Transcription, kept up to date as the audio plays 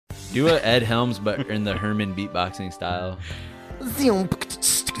Do a Ed Helms, but in the Herman beatboxing style.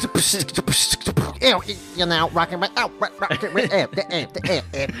 You're now rocking right out, rocking right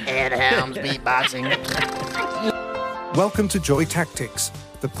Ed Helms beatboxing. Welcome to Joy Tactics,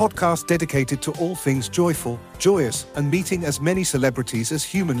 the podcast dedicated to all things joyful, joyous, and meeting as many celebrities as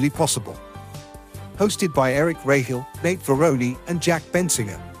humanly possible. Hosted by Eric Rahill, Nate Veroni, and Jack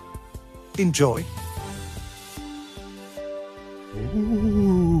Bensinger. Enjoy.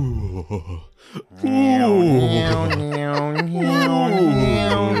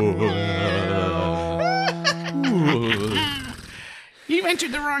 You've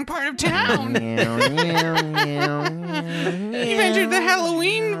entered the wrong part of town. You've entered the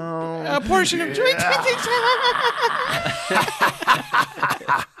Halloween portion of Joy Tactics.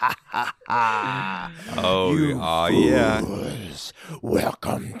 Yeah.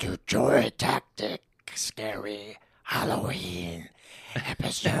 Welcome to Joy Tactics, scary Halloween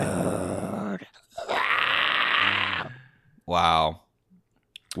episode. Wow.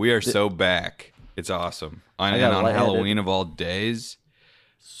 We are so back. It's awesome. And on Halloween of all days.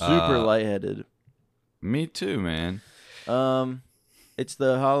 Super lightheaded. Me too, man. It's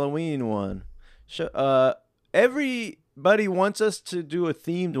the Halloween one. Everybody wants us to do a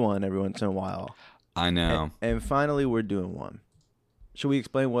themed one every once in a while. I know. And finally, we're doing one. Should we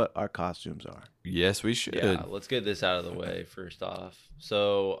explain what our costumes are? Yes, we should. Yeah, let's get this out of the way first off.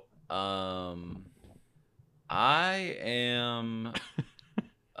 So, I am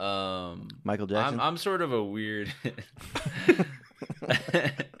Michael Jackson. I'm sort of a weird.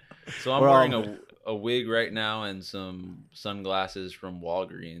 So I'm wearing a wig right now and some sunglasses from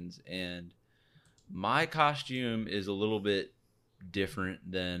Walgreens, and my costume is a little bit different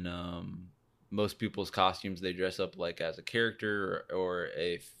than most people's costumes. They dress up like as a character or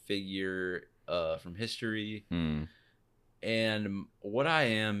a figure from history. And what I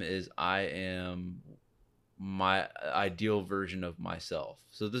am is I am my ideal version of myself.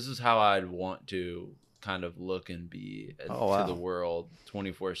 So this is how I'd want to kind of look and be to the world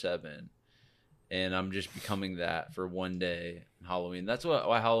 24/7. And I'm just becoming that for one day, Halloween. That's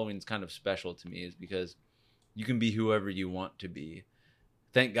why Halloween's kind of special to me, is because you can be whoever you want to be.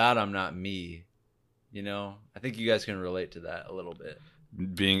 Thank God I'm not me. You know, I think you guys can relate to that a little bit.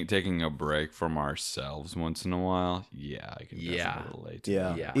 Taking a break from ourselves once in a while. Yeah, I can definitely relate to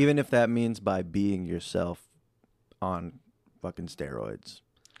that. Yeah. Even if that means by being yourself on fucking steroids.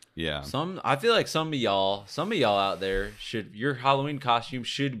 Yeah. I feel like some of y'all out there your Halloween costume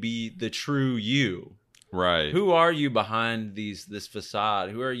should be the true you. Right. Who are you behind this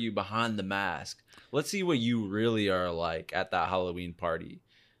facade? Who are you behind the mask? Let's see what you really are like at that Halloween party.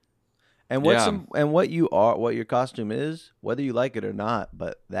 And what you are, what your costume is, whether you like it or not,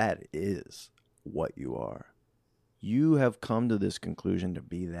 but that is what you are. You have come to this conclusion to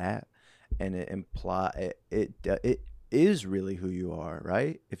be that, and it is really who you are,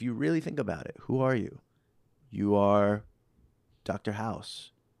 right? If you really think about it, who are you? You are Dr.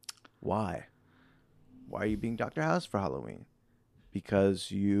 House. Why? Why are you being Dr. House for Halloween?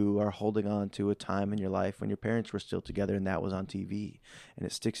 Because you are holding on to a time in your life when your parents were still together and that was on TV, and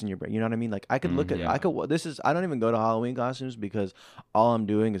it sticks in your brain. You know what I mean? Like I could look at, I don't even go to Halloween costumes because all I'm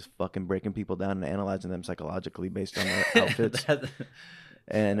doing is fucking breaking people down and analyzing them psychologically based on their outfits.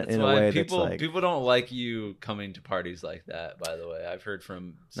 And in a way people, that's like, people don't like you coming to parties like that. By the way, I've heard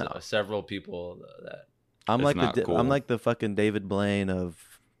from several people that I'm cool. I'm like the fucking David Blaine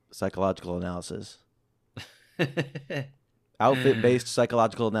of psychological analysis. Outfit-based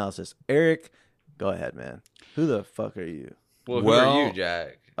psychological analysis. Eric, go ahead, man. Who the fuck are you? Well, who are you,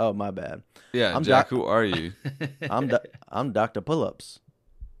 Jack? Oh, my bad. Yeah, I'm Jack, who are you? I'm Dr. Pull-Ups.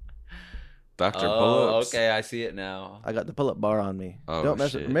 Dr. Pull-Ups. Okay, I see it now. I got the pull-up bar on me. Oh, Don't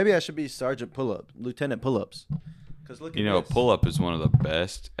mess shit. with, maybe I should be Sergeant Pull-Up, Lieutenant Pull-Ups. Because look at a this. pull-up is one of the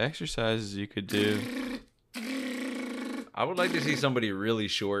best exercises you could do. I would like to see somebody really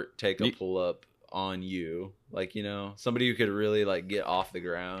short take a pull-up on you, like, somebody who could really like get off the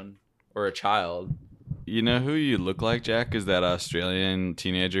ground, or a child. You know who you look like, Jack, is that Australian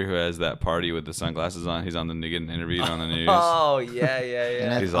teenager who has that party with the sunglasses on. He's on the getting interviewed on the news. Oh yeah.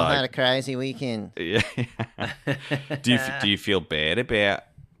 And He's I like, had a crazy weekend. Yeah. Do you feel bad about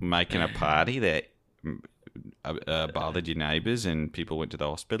making a party that bothered your neighbours and people went to the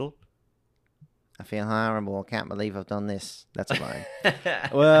hospital? I feel horrible. I can't believe I've done this. That's fine.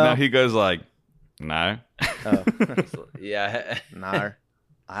 Well, No, he goes like, no. oh, Yeah. no.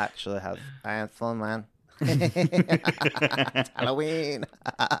 I had fun, man. It's Halloween.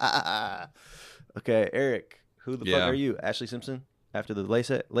 Okay, Eric, who the Yeah. fuck are you? Ashley Simpson after the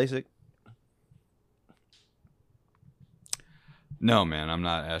LASIK? No, man, I'm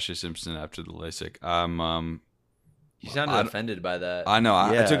not Ashley Simpson after the LASIK. You sounded offended by that. I know.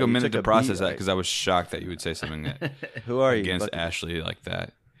 I Yeah, took a you minute took to a process beat, that because I was shocked that you would say something that Who are you? against Fucking- Ashley like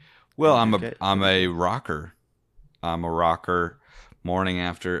that. Well, I'm a rocker. I'm a rocker. Morning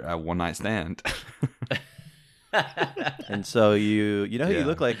after a one night stand. And so you know who Yeah. you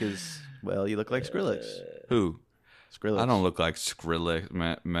look like is you look like Skrillex. Who? Skrillex. I don't look like Skrillex,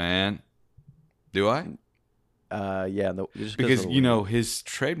 man. Do I? Yeah, no, just Because of the you way- know his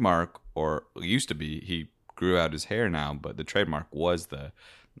trademark, or used to be, he grew out his hair now, but the trademark was the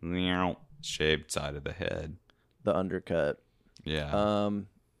shaved side of the head. the undercut. Yeah.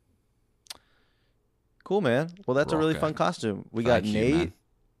 Cool, man. Well, that's a really Rocker. fun costume. We got Thank you, Nate, man.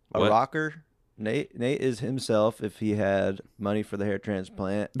 a What? rocker. Nate is himself if he had money for the hair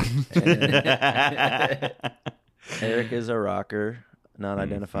transplant. And Eric is a rocker, not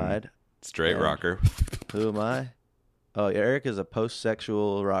identified. Straight And- rocker. Who am I? Oh, Eric is a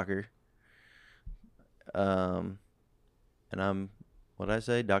post-sexual rocker. And I'm, what did I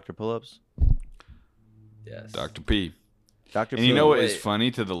say? Dr. Pull-Ups? Yes. Dr. P. Dr. And you know what Wait. is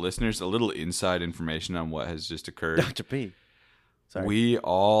funny to the listeners? A little inside information on what has just occurred. Dr. P. Sorry. We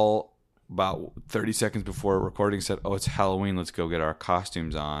all, about 30 seconds before recording, said, "Oh, it's Halloween. Let's go get our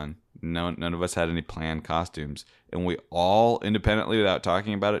costumes on." None of us had any planned costumes. And we all, independently, without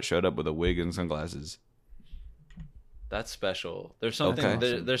talking about it, showed up with a wig and sunglasses. That's special. There's something.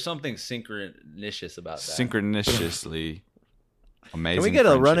 Okay. There's something synchronicious about that. Synchroniciously amazing. Can we get a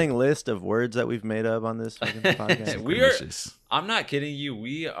friendship. running list of words that we've made up on this fucking podcast? We are. Synchronicious. I'm not kidding you.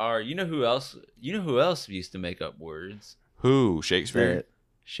 We are. You know who else? You know who else used to make up words? Who? Say Shakespeare? it.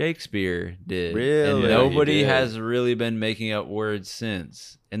 Shakespeare did. Really? And nobody He did. has really been making up words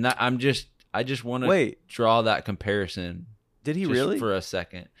since. And that I just want to Wait. draw that comparison. Did he just really? for a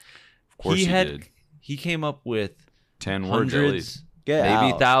second. Of course he did. He came up with 10 words at least. hundreds, Get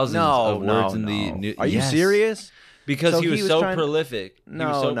maybe out. thousands No, of no, words in the no. new. Are you Yes. serious? Because So he was he was so trying to- prolific. He was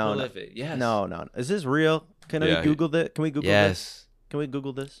No, so no, no. prolific. Yes. No. Is this real? Can Yeah, we Google that? Can we Google this? Yes. Can we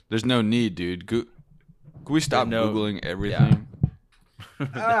Google this? There's no need, dude. Can we stop No- Googling everything?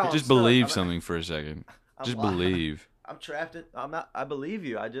 Oh, Just believe something for a second. Just lying. believe. I'm trapped. I'm not. I believe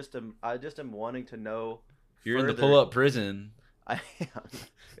you. I just am wanting to know. You're in the further. pull-up prison. I am.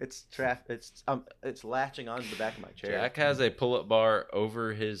 It's trapped. It's latching onto the back of my chair. Jack has a pull-up bar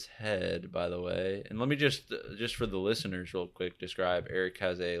over his head, by the way. And let me just for the listeners, real quick, describe. Eric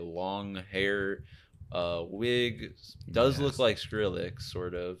has a long hair wig. Does look like Skrillex,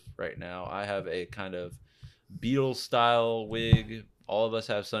 sort of, right now. I have a kind of Beatles-style wig. All of us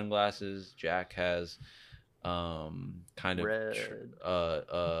have sunglasses. Jack has kind of Red.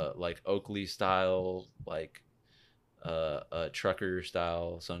 like Oakley style, like trucker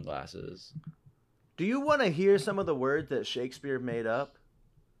style sunglasses. Do you want to hear some of the words that Shakespeare made up?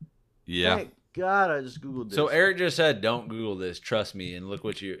 Yeah. Thank God, I just googled this. So Eric just said, "Don't Google this. Trust me." And look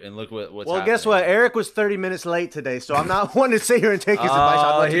what's Well, guess what? Eric was 30 minutes late today, so I'm not one to sit here and take his advice.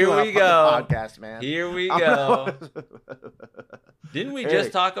 I'm going to here do it on we a go. fucking podcast, man. Here we I'm go. not- Didn't we Eric.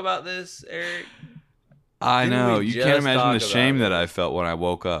 just talk about this, Eric? I Didn't know. we You just can't imagine talk the shame about that I felt when I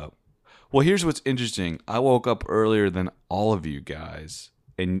woke up. Well, here's what's interesting. I woke up earlier than all of you guys.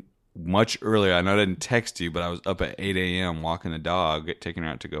 And much earlier. I know I didn't text you, but I was up at 8 a.m. walking the dog, taking her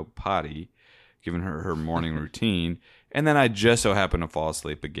out to go potty, giving her her morning routine. And then I just so happened to fall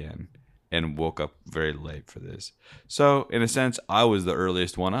asleep again and woke up very late for this. So, in a sense, I was the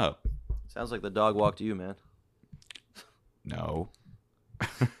earliest one up. Sounds like the dog walked you, man. No.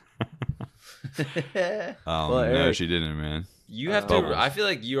 Well, No, Eric- she didn't, man. You have Bubbles. to. I feel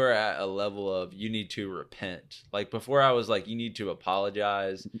like you are at a level of you need to repent. Like before, I was like you need to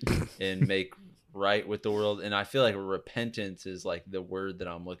apologize and make right with the world. And I feel like repentance is like the word that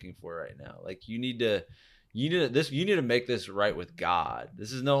I'm looking for right now. Like you need to make this right with God.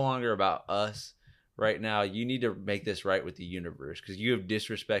 This is no longer about us right now. You need to make this right with the universe because you have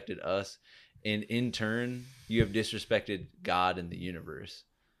disrespected us, and in turn, you have disrespected God and the universe.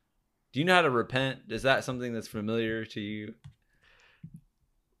 Do you know how to repent? Is that something that's familiar to you?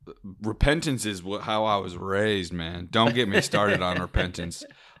 Repentance is how I was raised, man. Don't get me started on repentance.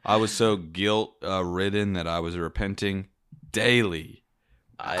 I was so guilt ridden that I was repenting daily,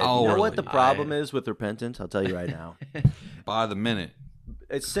 You know what the hourly, problem is with repentance? I'll tell you right now. by the minute.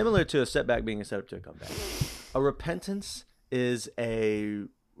 It's similar to a setback being a setup to a comeback. A repentance is a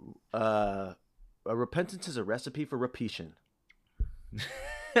repentance is a recipe for repetition.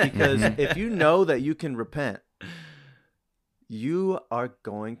 Because if you know that you can repent, you are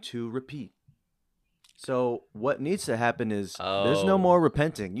going to repeat. So what needs to happen is there's no Oh. more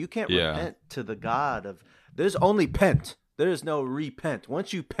repenting. You can't Yeah. repent to the God of. There's only pent. There is no repent.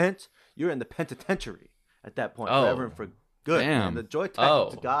 Once you pent, you're in the penitentiary at that point, Oh. forever and for good. Damn. Man. The joy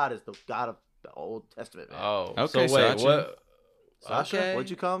tactics Oh. God is the God of the Old Testament, man. Oh, Okay, so wait, Sachin. what? Sasha, Okay. what'd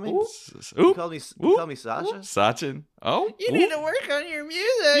you call me? Oop. You called me Sasha? Sachin. Oh, You need to work on your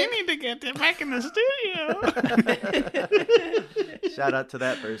music. You need to get that back in the studio. Shout out to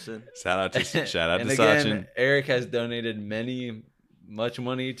that person. shout out to And again, Sachin. Eric has donated much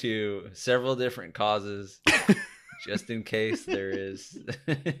money to several different causes, just in case there is.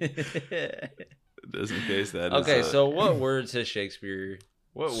 Just in case that is. Okay, so what words has Shakespeare?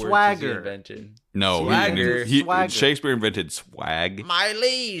 What words has he Swagger. invented? no, Swagger. Swagger. Shakespeare invented swag. My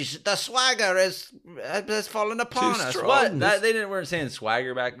liege, the swagger has fallen upon Too us. strong. What? Weren't saying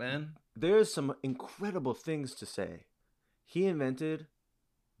swagger back then. There's some incredible things to say. He invented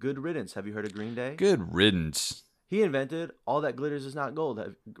good riddance. Have you heard of Green Day? Good riddance. He invented all that glitters is not gold.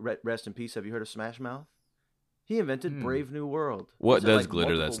 Rest in peace. Have you heard of Smash Mouth? He invented Brave New World. What These are, does like, glitter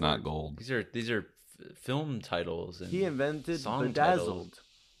multiple that's not words. gold? These are film titles. And He invented song bedazzled, titles.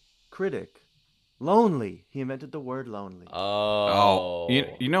 critic, lonely. He invented the word lonely. Oh,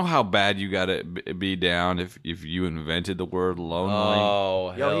 you know how bad you gotta be down if you invented the word lonely. Oh,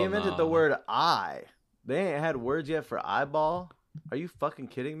 Yo, he hell invented no. the word eye. They ain't had words yet for eyeball. Are you fucking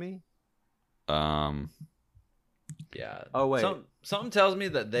kidding me? Yeah. Oh, wait. Something tells me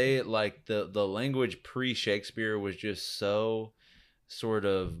that they like the language pre-Shakespeare was just so sort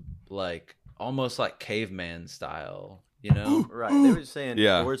of like almost like caveman style, you know? Right. They were saying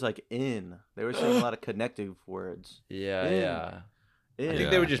Yeah. words like in. They were saying a lot of connective words. Yeah, In. yeah. I In. think Yeah.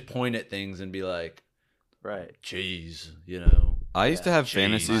 they would just point at things and be like, Right. "Cheese," you know. I used to have Jeez.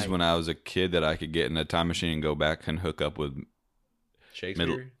 fantasies when I was a kid that I could get in a time machine and go back and hook up with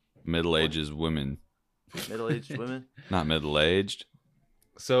Shakespeare. middle ages women. Middle-aged women. Not middle aged.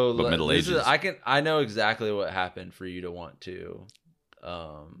 So But Middle this is- Ages. I know exactly what happened for you to want to,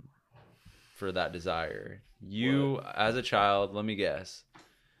 for that desire. You as a child, let me guess,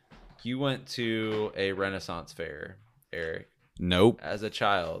 you went to a Renaissance fair, Eric, Nope. as a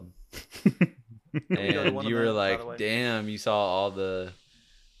child, go to and one you of were those, by the like, way? "Damn!" You saw all the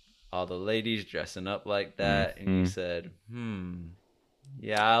ladies dressing up like that, and you said,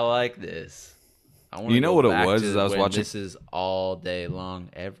 yeah, I like this." I wanna You know go what it back was to is I was when watching- This is all day long,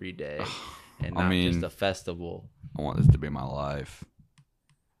 every day, and I not mean- just a festival. I want this to be my life.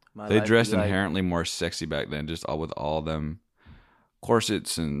 My They life dressed be like- inherently more sexy back then, just all with all them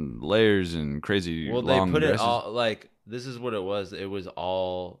corsets and layers and crazy Well, they long put dresses. it all like this is what it was. It was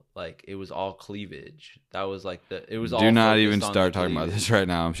all cleavage. That was like it was all. Do not focused even on start the talking about cleavage. this right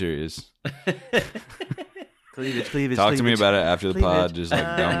now. I'm serious. Cleavage. Talk to me about it after the pod. cleavage. Just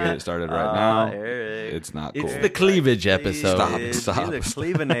like don't get it started right now. Eric. It's not It's cool. the cleavage episode. Stop. You're the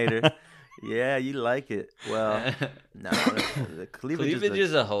cleavinator. Yeah, you like it. Well, no, the cleavage, Cleavage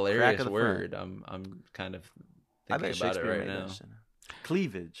is a hilarious of the word. I'm kind of I bet thinking about it Shakespeare right made now. that shit.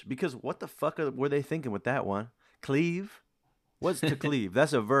 Cleavage, because what the fuck were they thinking with that one? Cleave. What's to cleave?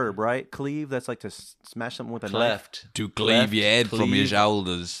 That's a verb, right? Cleave. That's like to smash something with a knife. Cleft. To cleave your head from your cleave.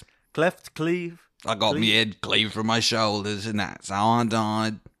 shoulders. Cleft, cleave. I got Cleave. my head cleaved from my shoulders, and that's how I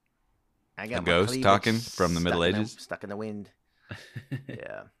died. I A got my ghost cleavage talking from the stuck Middle in Ages? stuck in the wind.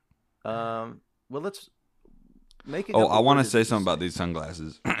 Yeah. Well, let's make it. Oh, I want to say something about these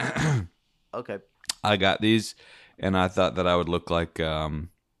sunglasses. Okay. I got these, and I thought that I would look like the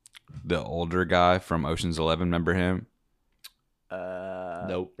older guy from Ocean's 11. Remember him?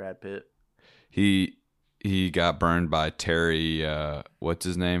 Nope. Brad Pitt. He got burned by Terry. What's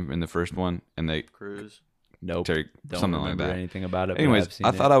his name in the first one? And they Cruz. Nope. Terry Don't something like remember that. anything about it. but Anyways, I've seen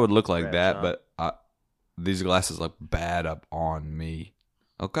I thought it. I would look like Brad that, John. but these glasses look bad up on me.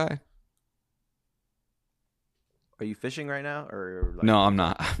 Okay. Are you fishing right now, or like, No, I'm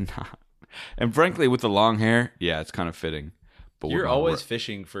not. I'm not. And frankly, with the long hair, yeah, it's kind of fitting. But with You're my always work-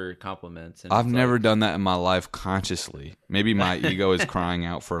 fishing for compliments. And I've it's never like- done that in my life consciously. Maybe my ego is crying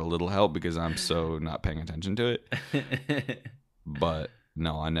out for a little help because I'm so not paying attention to it. But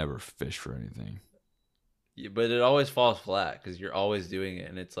no, I never fish for anything. Yeah, but it always falls flat because you're always doing it,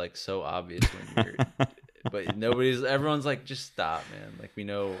 and it's like so obvious when you're. But everyone's like, just stop, man. Like we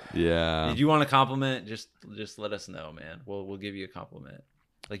know. Yeah. If you want a compliment, just let us know, man. We'll give you a compliment.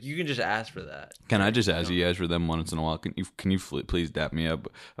 Like you can just ask for that. Can I just ask you guys for them once in a while? Can you please dap me up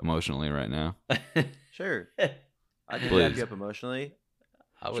emotionally right now? Sure. I can Please. dap you up emotionally.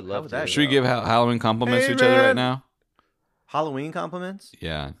 I would How love would to. that Should we give Halloween compliments Hey, to each other right man. now? Halloween compliments?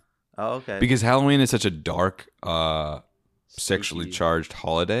 Yeah. Oh, okay. Because Halloween is such a dark, sexually Spooky. charged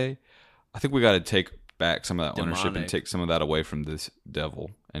holiday. I think we got to take back some of that ownership and Demonic. take some of that away from this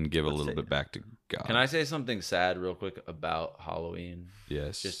devil and give a little bit back to God. Can I say something sad real quick about Halloween?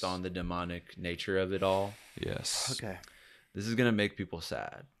 Yes. Just on the demonic nature of it all. Yes. Okay. This is gonna make people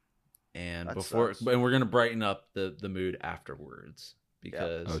sad, and That before, sucks. and we're gonna brighten up the mood afterwards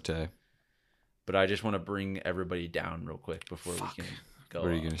because. Okay. But I just want to bring everybody down real quick before we can go.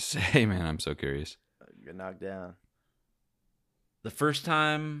 What are you going to say, man? I'm so curious. You're knocked down. The first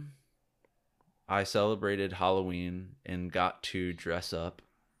time I celebrated Halloween and got to dress up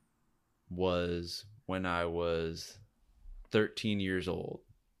was when I was 13 years old.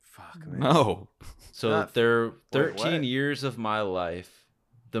 Fuck, man. No. So Not- there Wait, 13 what? years of my life,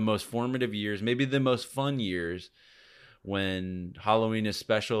 the most formative years, maybe the most fun years, when Halloween is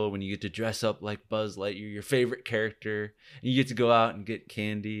special, when you get to dress up like Buzz Lightyear, your favorite character, and you get to go out and get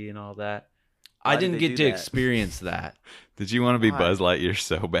candy and all that. Why I did didn't they get do to that? experience that. Did you want to be Why? Buzz Lightyear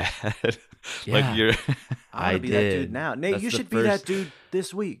so bad? Yeah. Like you're I want I to be that dude did. now. Nate, That's you the should be that first- dude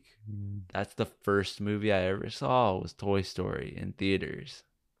this week. That's the first movie I ever saw was Toy Story in theaters.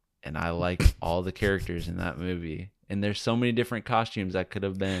 And I liked all the characters in that movie. And there's so many different costumes I could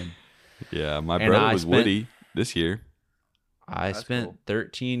have been. Yeah, my And brother I was spent- Woody this year. I That's spent cool.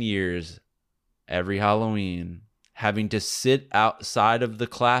 13 years every Halloween having to sit outside of the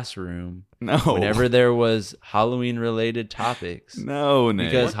classroom No. whenever there was Halloween related topics. No, Nate.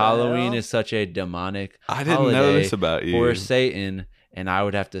 Because What the Halloween hell? is such a demonic I didn't know holiday this about you. for Satan, and I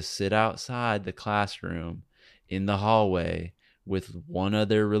would have to sit outside the classroom in the hallway with one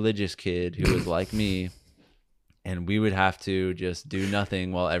other religious kid who was like me, and we would have to just do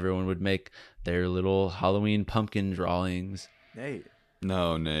nothing while everyone would make their little Halloween pumpkin drawings. Nate,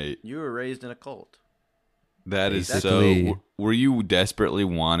 No, Nate. you were raised in a cult. That is Basically. so. Were you desperately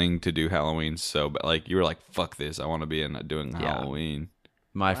wanting to do Halloween so bad? Like you were like, "Fuck this! I want to be in doing Yeah. Halloween."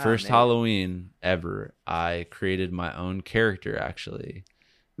 My Wow, first Nate. Halloween ever, I created my own character, actually.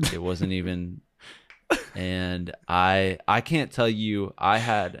 It wasn't even, and I can't tell you,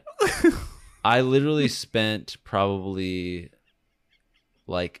 I literally spent probably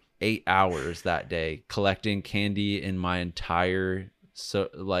like 8 hours that day collecting candy in my entire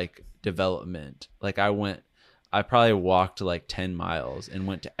development. Like I probably walked like 10 miles and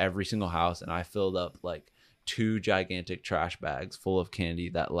went to every single house, and I filled up like 2 gigantic trash bags full of candy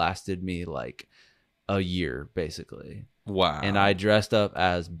that lasted me like a year basically. Wow. And I dressed up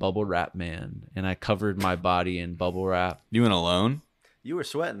as Bubble Wrap Man, and I covered my body in bubble wrap. You went alone? You were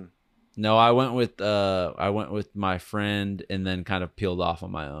sweating. No, I went with my friend, and then kind of peeled off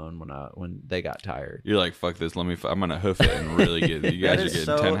on my own when they got tired. You're like, "Fuck this! I'm gonna hoof it and really get it." You guys That are is getting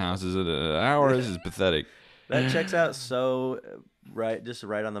so- 10 houses in an hour. This is pathetic. That checks out so right, just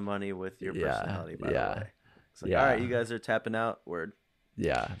right on the money with your Yeah, personality. By yeah, the way, it's like, yeah. all right, you guys are tapping out. Word.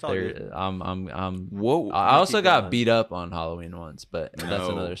 Yeah, all there- good. I'm. Whoa. I also keep got going. beat up on Halloween once, but that's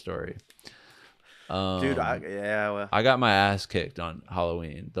No. another story. Dude, well, I got my ass kicked on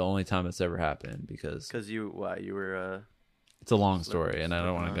Halloween. The only time it's ever happened because because you were it's a long story and I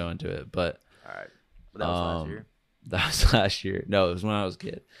don't want to go into it. But all right. But that was last year. that was last year. No, it was when I was a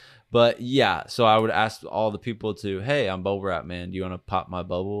kid. But yeah, so I would ask all the people to, "Hey, I'm Bubble Wrap Man. Do you want to pop my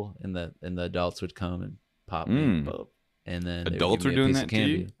bubble?" And the adults would come and pop me a bubble. And then they would Adults give are me a doing piece that of to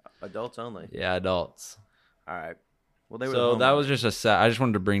candy. you? Adults only. Yeah, adults. All right. Well, they were. So home that on was it. just a sad. I just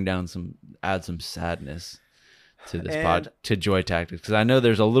wanted to add some sadness to this And- to Joy Tactics, because I know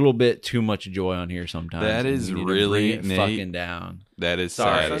there's a little bit too much joy on here sometimes. That and is we need to really, bring it Nate, fucking down. That is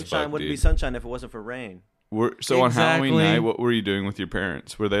Sorry. sad as sunshine fuck, wouldn't be dude. sunshine if it wasn't for rain. So on Halloween Exactly. night, what were you doing with your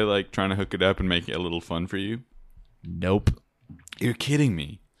parents? Were they like trying to hook it up and make it a little fun for you? Nope. You're kidding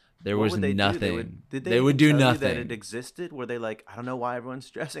me. There What was would they do? nothing. Did they would do even tell you nothing. that it existed? Were they like, I don't know why everyone's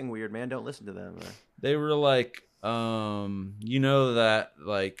dressing weird, man. Don't listen to them. Or- They were like, you know that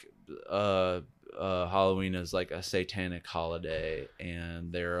like Halloween is like a satanic holiday,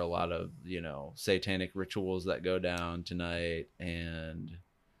 and there are a lot of, satanic rituals that go down tonight, and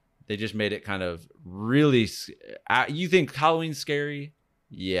they just made it kind of really. You think Halloween's scary?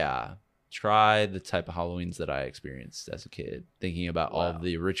 Yeah. Try the type of Halloweens that I experienced as a kid, thinking about all Wow.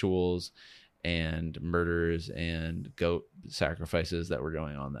 the rituals and murders and goat sacrifices that were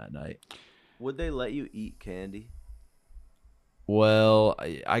going on that night. Would they let you eat candy? Well,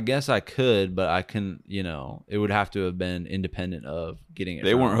 I guess I could, but I can, it would have to have been independent of getting it.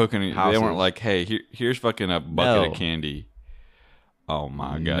 They from weren't hooking it. They houses. weren't like, "Hey, here's fucking a bucket No. of candy." Oh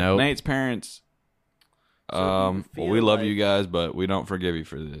my god. Nope. Nate's parents. So do you Well, feel we love like- you guys, but we don't forgive you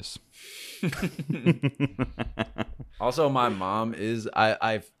for this. Also, my mom is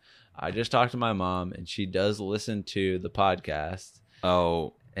I just talked to my mom, and she does listen to the podcast,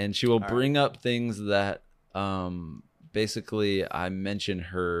 Oh, and she will right. bring up things that basically I mentioned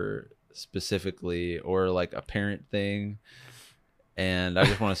her specifically, or like a parent thing. And I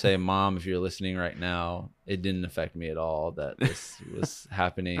just want to say, Mom, if you're listening right now, it didn't affect me at all that this was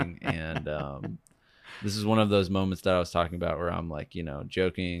happening. And this is one of those moments that I was talking about where I'm like,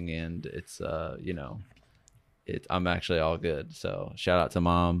 joking, and it's, I'm actually all good. So shout out to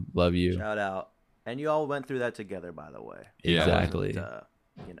Mom. Love you. Shout out. And you all went through that together, by the way. Yeah. Exactly.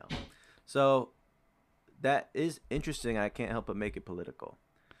 So that is interesting. I can't help but make it political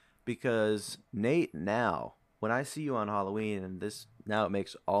because Nate, now when I see you on Halloween, and this now it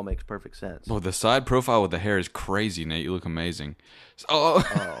makes perfect sense. Well, the side profile with the hair is crazy, Nate. You look amazing. Oh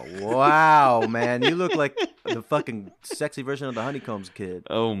wow, man, you look like the fucking sexy version of the Honeycombs Kid.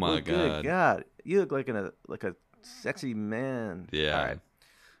 Oh my Good God, you look like a sexy man. Yeah.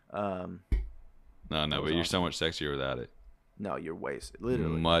 All right. No, but you're so much sexier without it. No, you're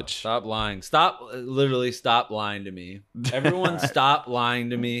literally Much. Stop lying. Literally stop lying to me. Everyone stop lying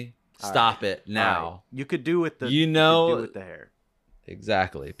to me. Stop it now. Right. You could do with the with the hair.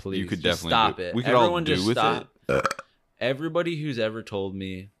 Exactly. Please. You could just definitely stop do. it. We could Everyone all do just with stop. it. Everybody who's ever told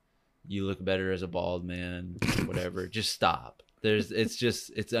me you look better as a bald man, whatever, just stop.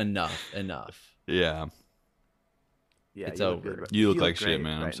 It's enough. Yeah. Yeah, it's you over. Look good. You look like great shit,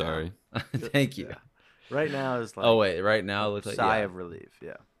 man. I'm right sorry. Thank you. Yeah. Right now is like. Oh wait, right now it looks like sigh of relief.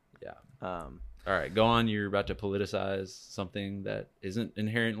 Yeah. Yeah. Um. All right, go on. You're about to politicize something that isn't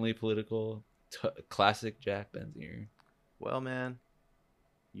inherently political. Classic Jack Benzier. Well, man,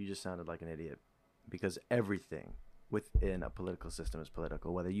 you just sounded like an idiot because everything within a political system is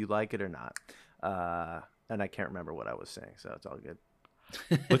political, whether you like it or not. And I can't remember what I was saying, so it's all good.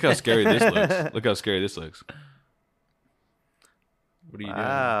 Look how scary this looks. What are you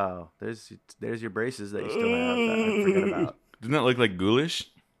Wow, there's your braces that you still have that I forgot about. Doesn't that look like ghoulish?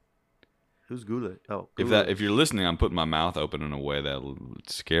 Who's Gula? Oh, If you're listening, I'm putting my mouth open in a way that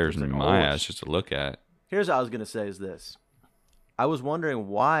scares me like, my oh, ass just to look at. Here's what I was gonna say is this. I was wondering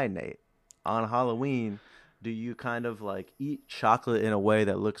why, Nate, on Halloween, do you kind of like eat chocolate in a way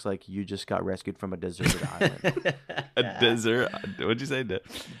that looks like you just got rescued from a deserted island? A desert? What'd you say?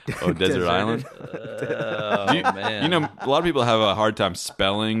 Desert island? man. You know, a lot of people have a hard time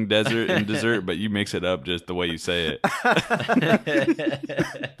spelling desert and dessert, but you mix it up just the way you say it.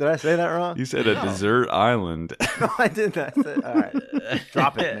 Did I say that wrong? You said a desert island. No, I did not. All right,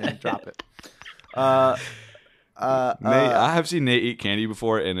 drop it, man. Drop it. Nate, I have seen Nate eat candy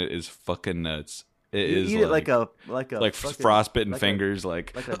before, and it is fucking nuts. It you is eat it like a fucking, frostbitten like fingers,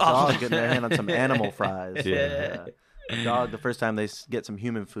 like a dog getting their hand on some animal fries. Yeah. A dog the first time they get some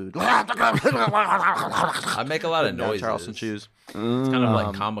human food. I make a lot of Down noises. Charleston shoes. It's kind of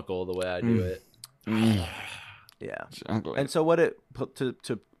like comical the way I do it. Yeah. And so what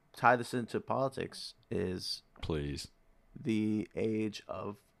to tie this into politics is please the age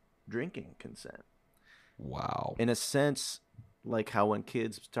of drinking consent. Wow. In a sense, like how when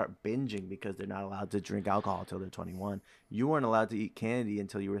kids start binging because they're not allowed to drink alcohol until they're 21, you weren't allowed to eat candy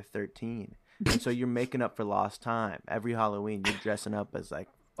until you were 13. And so you're making up for lost time. Every Halloween, you're dressing up as like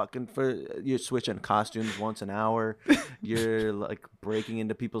you're switching costumes once an hour. You're like breaking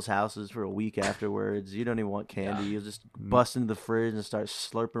into people's houses for a week afterwards. You don't even want candy. You'll just bust into the fridge and start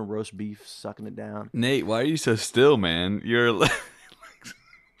slurping roast beef, sucking it down. Nate, why are you so still, man? You're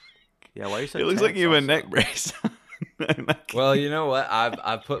Yeah, why are you so it looks like you have a neck brace. Well, you know what?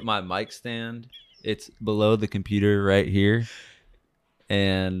 I've put my mic stand. It's below the computer right here,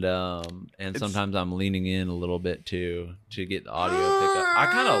 and sometimes I'm leaning in a little bit to get the audio pickup. I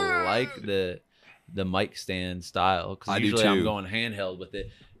kind of like the mic stand style because usually I'm going handheld with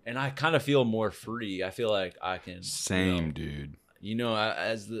it, and I kind of feel more free. I feel like I can. Same, dude. You know,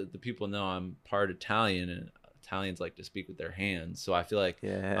 as the people know, I'm part Italian, and Italians like to speak with their hands, so I feel like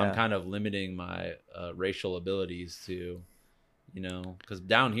I'm kind of limiting my racial abilities to, because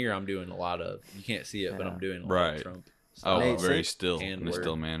down here I'm doing a lot of, you can't see it, but I'm doing a lot of Trump stuff. Oh, very still, in a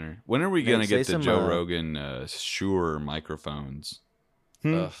still manner. When are we going to get the Joe Rogan Shure microphones?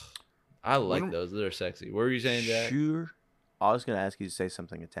 Ugh, I like those. They're sexy. What were you saying, Jack? Sure. I was going to ask you to say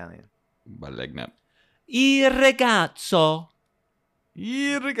something Italian. Balegna. Il ragazzo.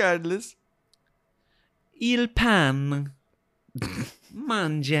 Regardless. Il pan.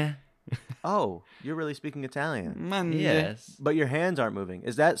 Mangia. Oh, you're really speaking Italian. Yes. But your hands aren't moving.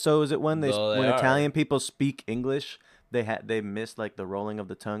 Is that so? Is it when when Italian people speak English, they miss like the rolling of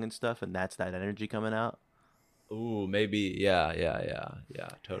the tongue and stuff, and that's that energy coming out? Ooh, maybe. Yeah,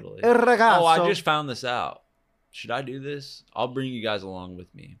 totally. Il ragazzo. Oh, I just found this out. Should I do this? I'll bring you guys along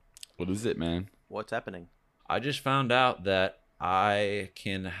with me. What is it, man? What's happening? I just found out that I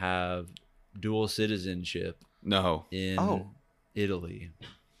can have dual citizenship No. in Italy.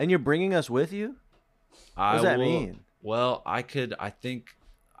 And you're bringing us with you? What does that mean? Well, I think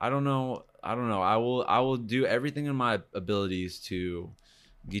I don't know. I will do everything in my abilities to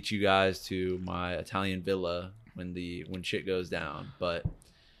get you guys to my Italian villa when shit goes down. But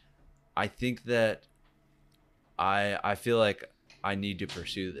I think that I feel like I need to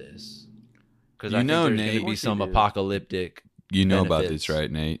pursue this because I think there's going to be some apocalyptic. You know about benefits. this,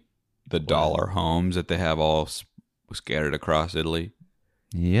 right, Nate? The dollar homes that they have all scattered across Italy.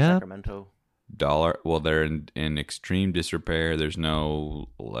 Yeah. Sacramento. Well, they're in extreme disrepair. There's no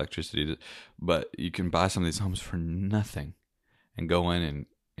electricity, but you can buy some of these homes for nothing and go in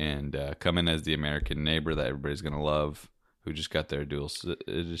and come in as the American neighbor that everybody's going to love, who just got their dual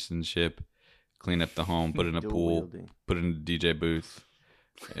citizenship, clean up the home, put in a pool, put in a DJ booth,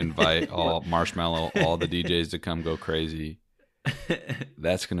 invite all the DJs to come go crazy.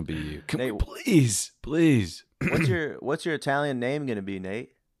 That's going to be you. Nate, please. What's your Italian name going to be,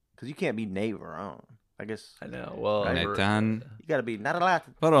 Nate? Because you can't be Nate Verone. I guess. I know. Well, Nathan You got to be not a lot.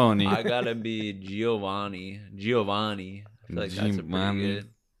 Baroni. I gotta be Giovanni. I feel like that's a pretty good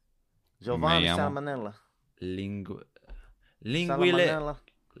Giovanni Mayamo. Salmonella. Linguile.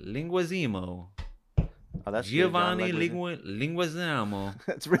 Linguasimo. Oh, that's Giovanni good, John Leguizamo. Linguasimo.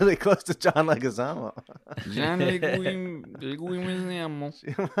 That's really close to John Leguizamo.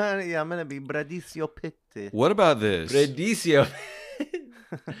 Giovanni, I'm gonna be Bradisio Pitti. What about this? Predicio.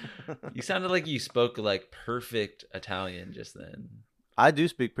 You sounded like you spoke like perfect Italian just then. I do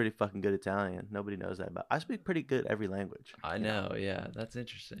speak pretty fucking good Italian. Nobody knows that about. I speak pretty good every language. I know, yeah, that's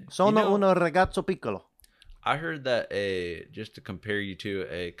interesting. Sono uno ragazzo piccolo. I heard that just to compare you to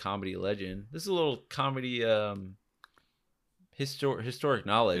a comedy legend. This is a little comedy historic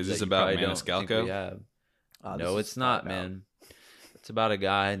knowledge. Is this that you about probably don't think Maniscalco? we have. Oh, No, this it's is not, about- man. It's about a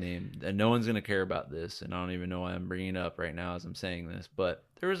guy named, and no one's gonna care about this, and I don't even know why I'm bringing it up right now as I'm saying this, but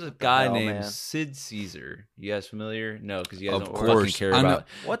there was a guy hell, named man? Sid Caesar. You guys familiar? No, because you guys Of don't course. fucking care I know- about.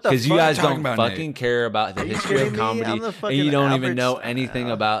 What the Because you fuck? guys talking don't about, fucking Nate? care about the Are you history of kidding me? comedy, I'm the and fucking you don't even average- know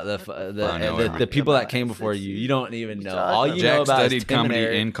anything about I know the everything people that about came it. before you. You don't even know. talking All about? you know Jack about studied is Tim and comedy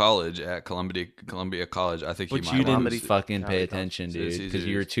Eric. in college at Columbia College. I think he But might you want didn't Comedy- fucking pay comedy attention, college. dude, Sid because Caesar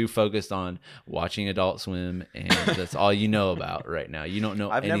you were is- too focused on watching Adult Swim, and that's all you know about right now. You don't know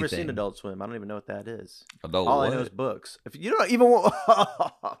I've anything. never seen Adult Swim. I don't even know what that is. Adult All what? I know is books. If you don't even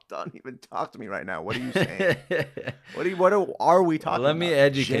don't even talk to me right now. What are you saying? What are we talking Let about? me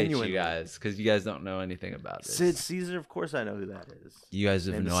educate Genuinely. you guys, because you guys don't know anything about this. Sid Caesar, of course I know who that is. You guys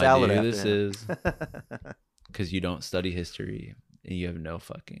have Named no the salad idea who after this him. is because you don't study history and you have no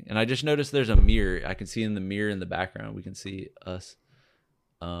fucking. And I just noticed there's a mirror. I can see in the mirror in the background. We can see us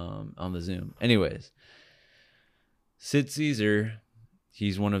on the Zoom. Anyways, Sid Caesar,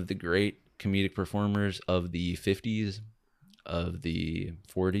 he's one of the great comedic performers of the 50s, of the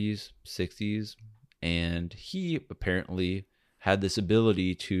 40s, 60s, and he apparently had this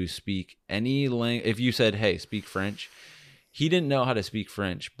ability to speak any language. If you said, hey, speak French, he didn't know how to speak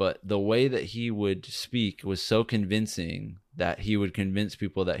French, but the way that he would speak was so convincing that he would convince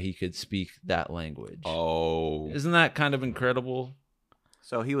people that he could speak that language. Oh, Isn't that kind of incredible?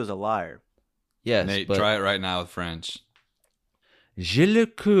 So he was a liar. Yes, Nate, but try it right now with French. Je le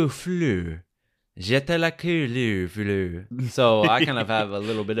couffle. Jette la couffle. So I kind of have a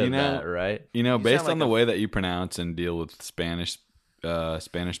little bit of that, right? You know, You based sound on like the a- way that you pronounce and deal with Spanish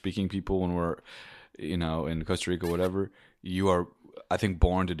speaking people when we're, in Costa Rica, whatever, you are, I think,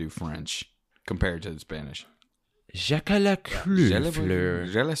 born to do French compared to the Spanish. Jacques la couffle. Je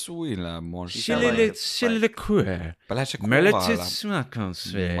le suis la mon Je le couffle. Me le titsma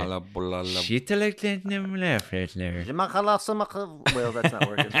consfait. Shite le titsma. Well, that's not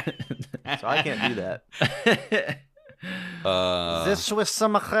working. So I can't do that. This was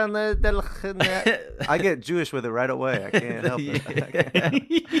some I get Jewish with it right away. I can't help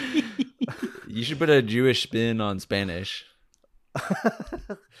it. You should put a Jewish spin on Spanish.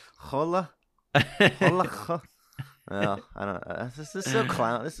 Hola. Hola. Well, I don't know. This is so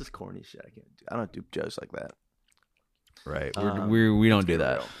clown. This is corny shit. I don't do jokes like that. Right. We don't do that. We really don't do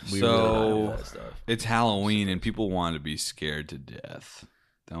that stuff. It's Halloween and people want to be scared to death.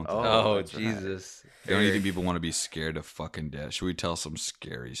 Don't they? Oh, that's right. Jesus. Don't you think people want to be scared to fucking death? Should we tell some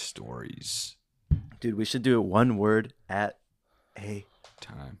scary stories? Dude, we should do it one word at a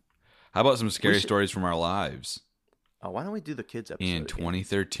Time. How about some scary should- stories from our lives? Oh, why don't we do the kids episode? In again?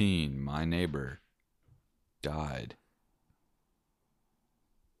 2013, my neighbor died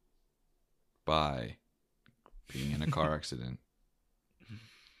by being in a car accident.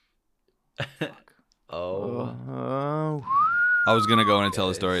 Oh. Oh. I was gonna go in and tell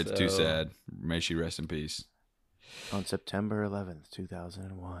the story. It's too so- sad. May she rest in peace. On September 11th,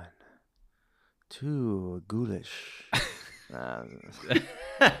 2001, two ghoulish.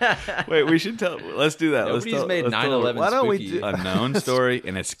 Wait, we should tell. Let's do that. Nobody's made 9/11 Why don't we spooky. do- Unknown story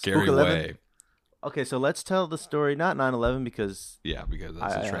in a scary Spook 11? way. Okay, so let's tell the story, not 9/11 because Yeah, because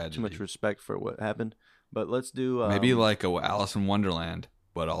that's I a have tragedy. too much respect for what happened. But let's do Maybe like a Alice in Wonderland,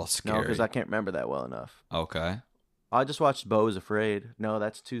 but all scary. no, because I can't remember that well enough. Okay. I just watched Beau is Afraid. No,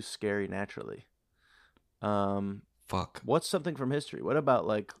 that's too scary naturally. Fuck. What's something from history? What about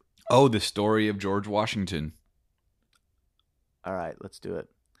like? Oh, the story of George Washington. All right, let's do it.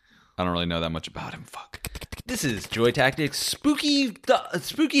 I don't really know that much about him. Fuck. This is Joy Tactics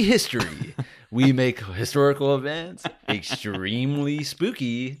spooky history. We make historical events extremely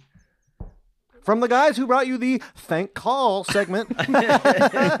spooky. From the guys who brought you the Thank Call segment.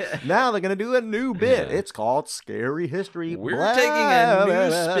 Now they're going to do a new bit. Yeah. It's called Scary History. We're Blah,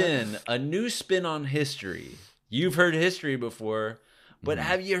 taking blah, a new spin on history. You've heard history before, but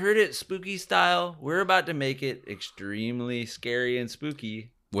have you heard it spooky style? We're about to make it extremely scary and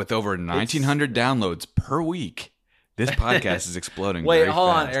spooky. With over 1,900 downloads per week, this podcast is exploding. Wait, very hold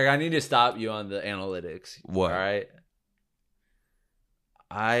on, fast. Eric. I need to stop you on the analytics. What? All right.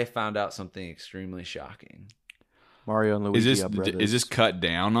 I found out something extremely shocking. Mario and Luigi Is are brothers. this cut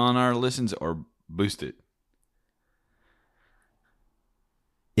down on our listens or boosted?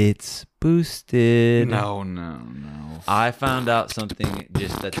 It's boosted. No. I found out something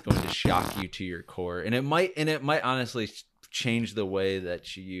just that's going to shock you to your core, and it might honestly change the way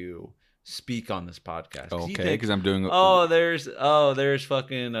that you speak on this podcast. 'Cause you Okay, think, because I'm doing. there's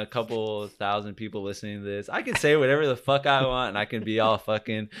fucking a couple thousand people listening to this. I can say whatever the fuck I want, and I can be all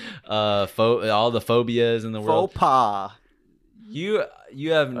fucking all the phobias in the world. Faux pas. You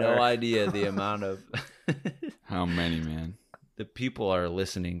have no idea the amount of How many, man? the people are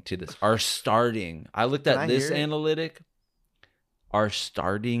listening to this are starting. I looked Can at I this hear it? analytic. Are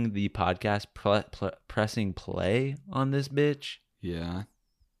starting the podcast pressing play on this bitch. Yeah,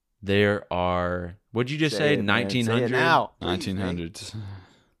 There are, what'd you just say? it, man. Say it 1,900? now. 1900s.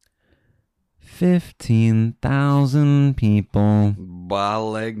 15,000 people.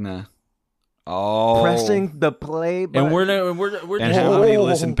 Balegna. Oh, Pressing the play button. And we're And just how many Oh,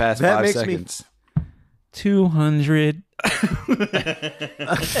 listen past that 5 makes me- seconds? 200.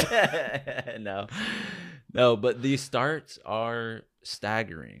 No, but these starts are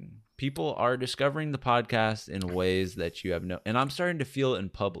staggering. People are discovering the podcast in ways that you have no, and I'm starting to feel it in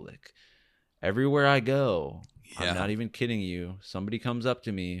public. Everywhere I go, Yeah. I'm not even kidding you. Somebody comes up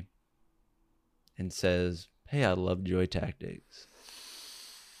to me and says, "Hey, I love Joy Tactics."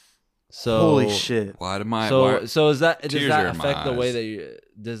 So Holy shit. Why do my? So why- so does that Tears are in my affect the way eyes. that you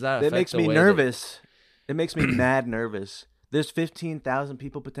does that That affect makes the me way that- nervous. It makes me mad nervous. There's 15,000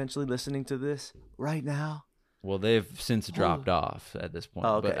 people potentially listening to this right now. Well, they've since dropped off at this point.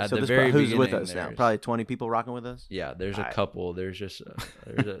 Oh, okay. But at So the this very who's with beginning, us now? there's- Probably 20 people rocking with us. Yeah, there's a Alright. couple. There's just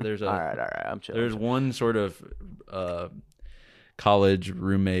there's a All right. I'm chill. there's one sort of college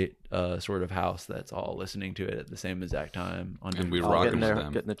roommate sort of house that's all listening to it at the same exact time on And we different- rocking with getting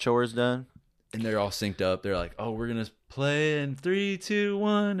them. getting the chores done. and they're all synced up. They're like, "Oh, we're gonna play in 3, 2,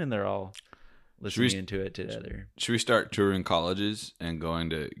 1," and they're all listening into it together. Should we start touring colleges and going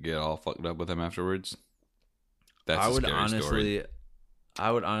to get all fucked up with them afterwards? That's I a would scary honestly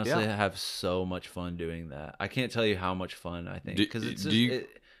story. have so much fun doing that. I can't tell you how much fun I think Do- because it's do just, you-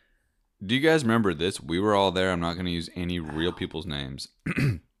 Do you guys remember this? We were all there. I'm not going to use any real people's names.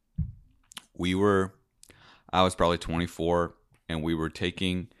 I was probably 24, and we were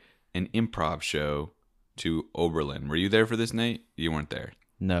taking an improv show to Oberlin. Were you there for this, Nate? You weren't there.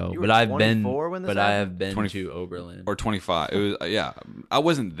 no, You but were I've been 24 when this but I happened? have been 20 to Oberlin. Or 25. It was yeah. I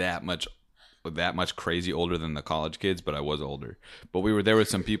wasn't that much crazy older than the college kids, but I was older. But we were there with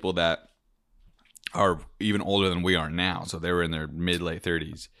some people that are even older than we are now, so they were in their late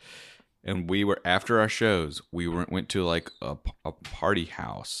 30s. And we were after our shows, we went to like a party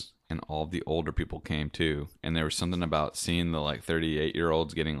house, and all the older people came too. And there was something about seeing the like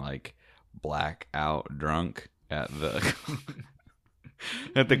 38-year-olds getting like blackout drunk at the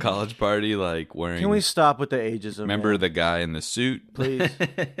at the college party, like wearing. Can we stop with the ageism? Remember man? the guy in the suit Please.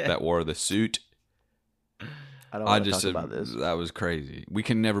 that wore the suit? I don't I want to just talk about this. that was crazy. We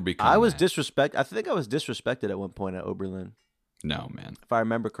can never become. I was that. I think I was disrespected at one point at Oberlin, No, man. if I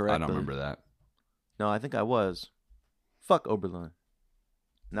remember correctly. I don't remember that. No, I think I was. Fuck Oberlin.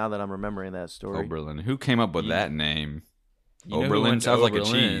 Now that I'm remembering that story. Oberlin. Who came up with that name? You know who Oberlin went to sounds like a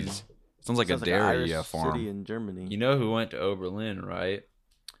Oberlin? cheese. Sounds like Sounds a an dairy Irish farm. city in Germany. You know who went to Oberlin, right?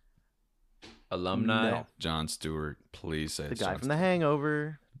 Alumni? No. John Stewart. Please say The it's guy Jon from The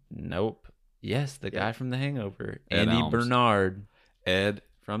Hangover. Nope. Yes, the guy from The Hangover. Ed Andy Helms. Bernard Ed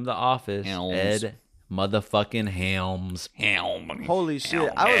from The Office. Helms. Ed motherfucking Helms. Holy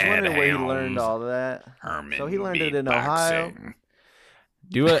shit! I was wondering where he learned all of that. Herman So he learned it in Ohio.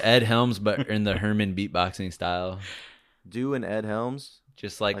 Do a Ed Helms, but in the Herman beatboxing style. Do an Ed Helms.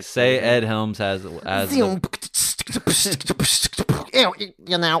 Just like Like say say Ed Helms has You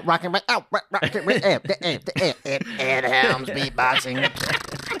know, rocking with Ed Helms beatboxing.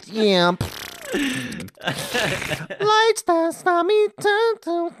 Yeah. Lights that saw me turn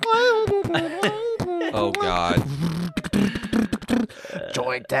to. Oh God.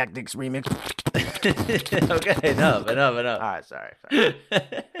 Joy Tactics remix. Okay, enough. All right, sorry.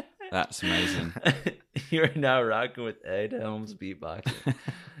 That's amazing. You are now rocking with Ed Helms beatboxing.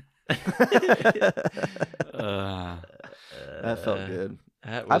 That felt good.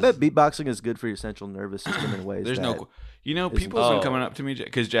 That I was- bet beatboxing is good for your central nervous system in ways. There's that, no, isn't- people's been Oh. coming up to me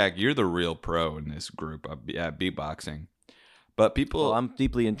because Jack, you're the real pro in this group at beatboxing. But people, Well, I'm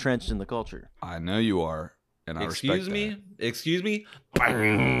deeply entrenched in the culture. I know you are, and I Excuse respect me? that. Excuse me?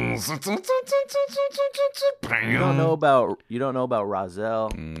 You don't know about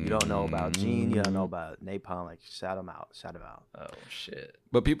Rozelle. You don't know about Gene. You don't know about Napalm. Like, shout them out. Oh, shit.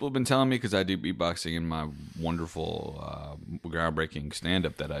 But people have been telling me because I do beatboxing in my wonderful, groundbreaking stand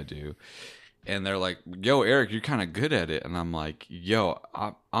up that I do. And they're like, yo, Eric, you're kind of good at it. And I'm like, yo,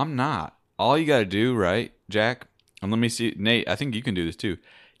 I'm not. All you got to do, right, Jack? And let me see, Nate, I think you can do this too.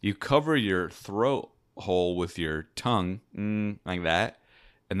 You cover your throat hole with your tongue, like that.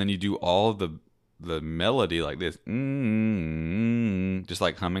 And then you do all the melody like this, just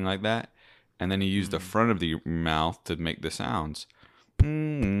like humming like that. And then you use the front of the mouth to make the sounds.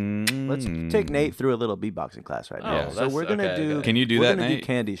 Let's take Nate through a little beatboxing class right now. Oh, So that's- we're gonna okay, do. okay. Can you do we're that, gonna Nate? do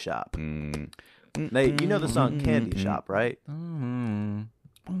Candy Shop. Nate, you know the song Candy Shop, right? Oh.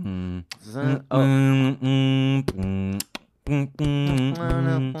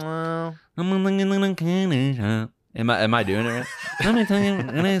 Am I doing it right? Let me tell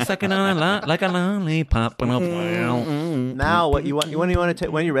you, sucking on a lot like a lollipop. Now, what you want to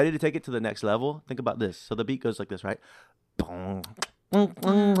take when you're ready to take it to the next level? Think about this. So the beat goes like this, right?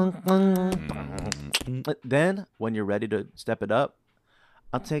 Then, when you're ready to step it up,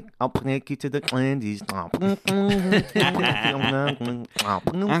 I'll take you to the candies.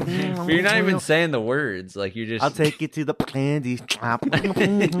 You're not even saying the words. Like you're just. I'll take you to the candies.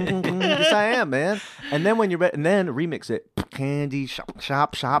 Yes, I am, man. And then when you're ready, and then remix it. Candy shop,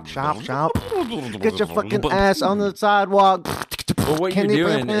 shop, shop, shop, shop. Get your fucking ass on the sidewalk. Well, what you're Candy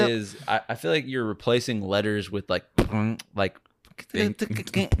doing plant. is, I feel like you're replacing letters with like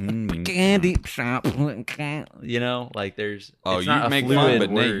candy shop. You know, like there's. Oh, it's you not a make fluid fun, but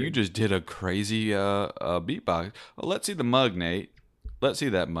Nate, word. you just did a crazy beatbox. Oh, let's see the mug, Nate. Let's see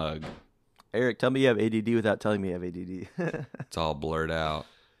that mug. Eric, tell me you have ADD without telling me you have ADD. It's all blurred out.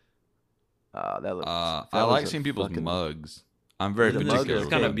 That looks. I that like was a seeing people's fucking- mugs. I'm very The mug particular. is It's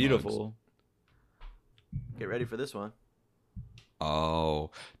with kind my of beautiful. Get ready for this one. mugs.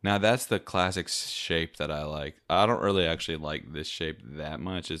 Oh, now that's the classic shape that I like. I don't really actually like this shape that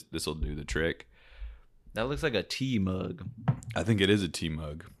much. This will do the trick. That looks like a tea mug. I think it is a tea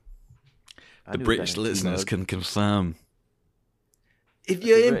mug. I The knew British that was a tea listeners mug. can confirm. If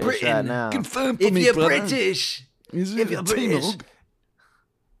you're in British right now. Confirm for if me, you're brother. British, Is If it you're a tea British. mug?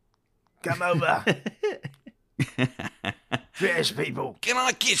 Come over, British people. Can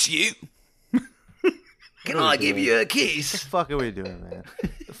I kiss you? can What are I we give doing? you a What the kiss? fuck are we doing, man?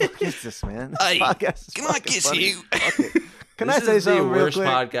 The fuck is this, man? This Hey, podcast is can I fucking kiss funny. you? Fuck it. Can This I say is the something real worst quick?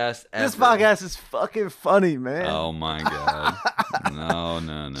 podcast ever. This podcast is fucking funny, man. Oh my god!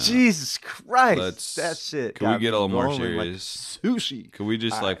 No. Jesus Christ. Let's- that shit. can we got get a me little more rolling like serious? sushi. Could we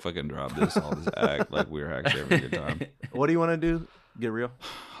just All like right. fucking drop this, all this act like we were actually having a good time? What do you want to do? Get real?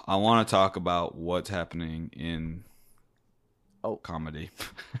 I want to talk about what's happening in Oh. comedy.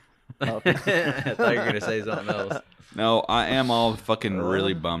 Oh. I thought you were gonna say something else. No, I am all fucking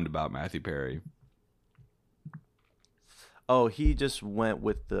really bummed about Matthew Perry. Oh, he just went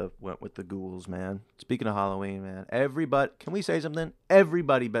with the ghouls, man. Speaking of Halloween, man, everybody, can we say something?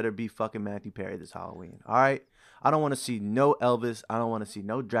 Everybody better be fucking Matthew Perry this Halloween. All right, I don't want to see no Elvis. I don't want to see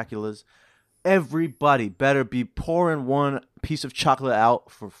no Draculas. Everybody better be pouring one piece of chocolate out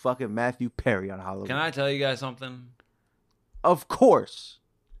for fucking Matthew Perry on Halloween. Can I tell you guys something? Of course.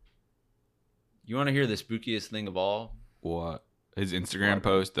 You want to hear the spookiest thing of all? What? His Instagram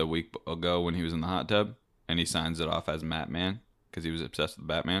post a week ago when he was in the hot tub and he signs it off as Batman because he was obsessed with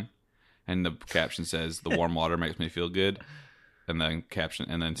Batman. And the caption says, "The warm water makes me feel good." And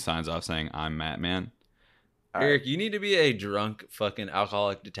then signs off saying, "I'm Batman." All Eric, right. you need to be a drunk fucking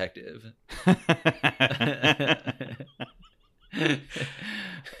alcoholic detective.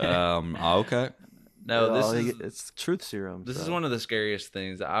 Okay. No, it's truth serum. this so. is one of the scariest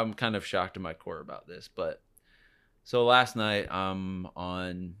things. I'm kind of shocked to my core about this, but so last night I'm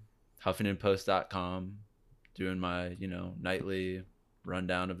on HuffingtonPost.com doing my, nightly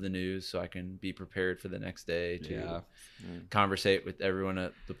rundown of the news so I can be prepared for the next day to conversate with everyone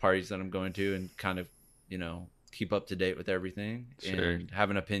at the parties that I'm going to and kind of, keep up to date with everything and have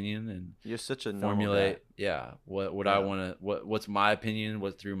an opinion and You're such a formulate what I want to what's my opinion,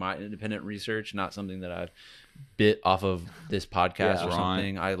 what's through my independent research, not something that I've bit off of this podcast or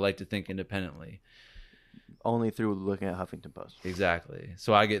something. I like to think independently. Only through looking at Huffington Post. Exactly.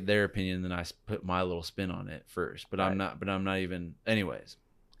 So I get their opinion, then I put my little spin on it first. But I'm not even. Anyways.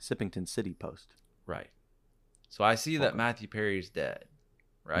 Sippington City Post. Right. So I see that Matthew Perry's dead.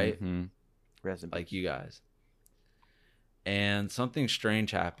 Right. Mm-hmm. Like you guys. And something strange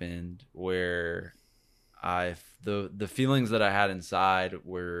happened where the feelings that I had inside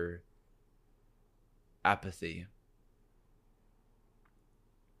were apathy.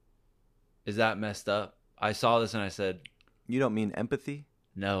 Is that messed up? I saw this and I said, "You don't mean empathy?"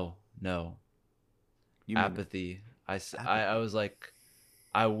 No. You apathy. I was like,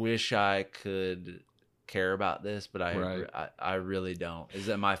 I wish I could care about this, but I really don't.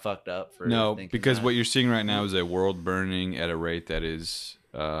 Am I fucked up for because that? what you're seeing right now is a world burning at a rate that is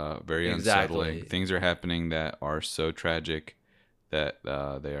very unsettling. Things are happening that are so tragic that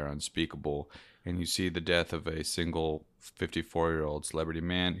they are unspeakable. And you see the death of a single 54-year-old celebrity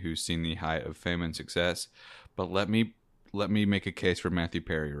man who's seen the height of fame and success. But let me make a case for Matthew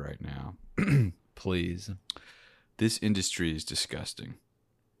Perry right now. Please. This industry is disgusting.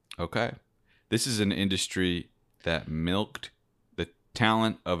 Okay? This is an industry that milked the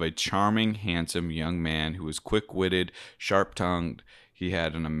talent of a charming, handsome young man who was quick-witted, sharp-tongued. He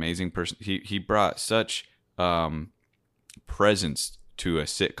had an amazing person. He brought such presence to a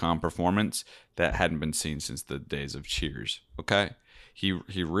sitcom performance that hadn't been seen since the days of Cheers. Okay?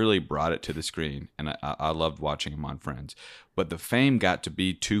 He really brought it to the screen, and I loved watching him on Friends. But the fame got to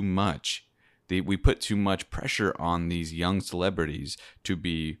be too much. We put too much pressure on these young celebrities to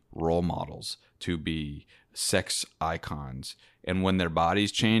be role models, to be sex icons. And when their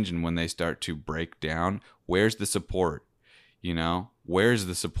bodies change and when they start to break down, where's the support? Where's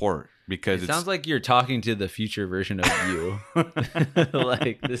the support? Because it sounds like you're talking to the future version of you.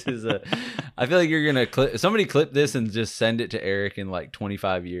 Like this is I feel like you're gonna somebody clip this and just send it to Eric in like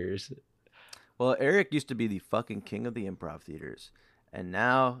 25 years. Well, Eric used to be the fucking king of the improv theaters, and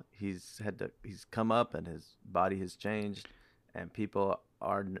now he's come up and his body has changed, and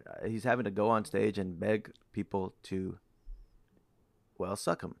he's having to go on stage and beg people to,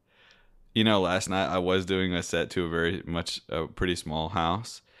 suck him. Last night I was doing a set to a pretty small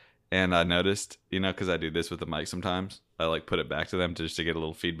house, and I noticed, because I do this with the mic sometimes, I like put it back to them just to get a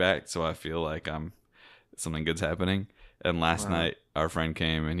little feedback, so I feel like something good's happening. And last night our friend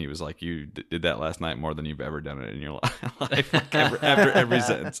came and he was like, "You did that last night more than you've ever done it in your life." Like after every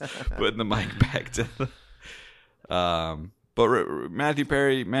sentence, putting the mic back to them. But Matthew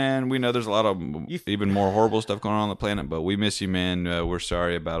Perry, man, we know there's a lot of even more horrible stuff going on the planet, but we miss you, man. We're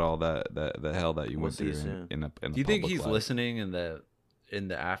sorry about all the hell that you went through in the Do you think he's life. Listening in the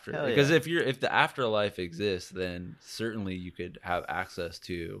after? Hell because yeah. if the afterlife exists, then certainly you could have access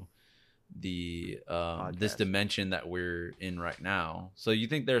to the this dimension that we're in right now. So you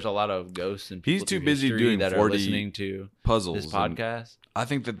think there's a lot of ghosts and people He's too through busy history doing that are 40 listening to puzzles this podcast? I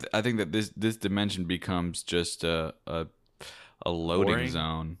think that this dimension becomes just a loading Boring?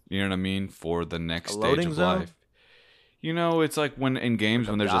 zone. You know what I mean? For the next stage loading of zone? life. It's like when in games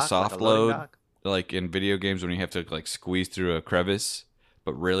when there's a soft load, like in video games when you have to like squeeze through a crevice,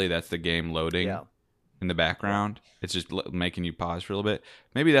 but really that's the game loading in the background. It's just making you pause for a little bit.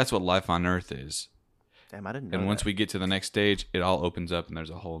 Maybe that's what life on Earth is. Damn, I didn't know. And once we get to the next stage, it all opens up and there's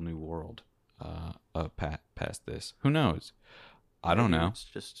a whole new world past this. Who knows? I don't know.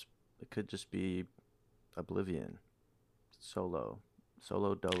 It could just be oblivion. Solo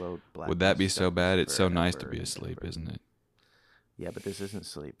dolo black. Would that be so bad? It's so nice to be asleep, isn't it? Yeah, but this isn't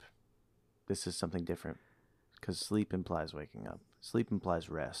sleep. This is something different. Because sleep implies waking up. Sleep implies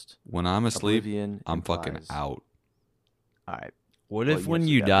rest. When I'm asleep, Oblivion I'm implies... fucking out. All right. What if when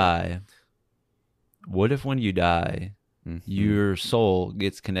you die, your soul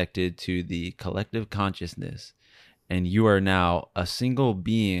gets connected to the collective consciousness and you are now a single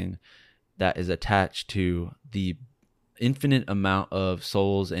being that is attached to the infinite amount of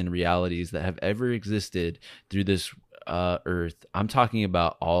souls and realities that have ever existed through this Earth. I'm talking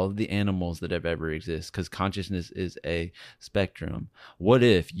about all of the animals that have ever existed, because consciousness is a spectrum. What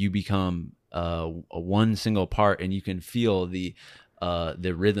if you become a one single part and you can feel the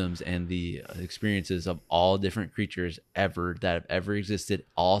rhythms and the experiences of all different creatures ever that have ever existed,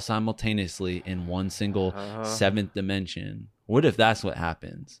 all simultaneously in one single seventh dimension? What if that's what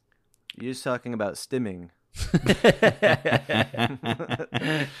happens? You're just talking about stimming.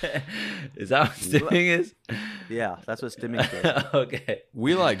 Is that what stimming is? Yeah, that's what stimming is. Okay.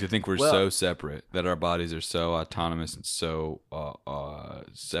 We like to think we're so separate, that our bodies are so autonomous and so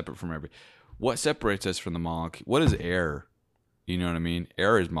separate from every. What separates us from the molecule? What is air? You know what I mean?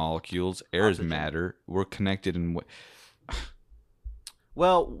 Air is molecules. Air is matter. We're connected in what?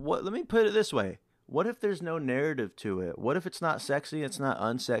 Well, let me put it this way. What if there's no narrative to it? What if it's not sexy, it's not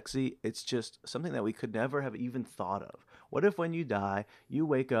unsexy, it's just something that we could never have even thought of? What if when you die, you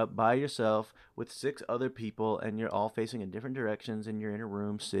wake up by yourself with 6 other people and you're all facing in different directions and you're in a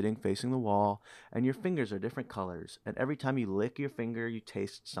room sitting facing the wall and your fingers are different colors, and every time you lick your finger, you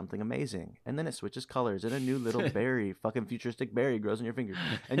taste something amazing, and then it switches colors and a new little berry, fucking futuristic berry, grows in your finger,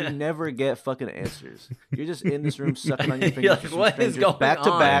 and you never get fucking answers. You're just in this room sucking on your fingers. Like, what is going back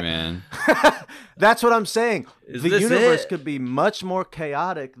to on? back, Man. That's what I'm saying. Is the this universe it? could be much more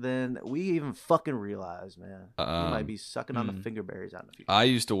chaotic than we even fucking realize, man. We might be sucking on the fingerberries out in the future. I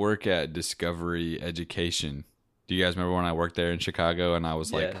used to work at Discovery Education. Do you guys remember when I worked there in Chicago and I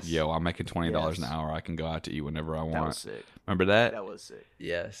was like, Yes. yo, I'm making $20 an hour. I can go out to eat whenever I want. That was sick. Remember that? That was sick.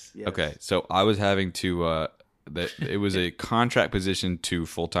 Yes. Yes. Okay, so I was having to it was a contract position to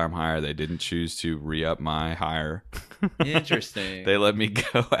full-time hire. They didn't choose to re-up my hire. Interesting. They let me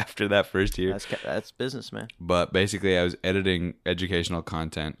go after that first year. That's business, man. But basically, I was editing educational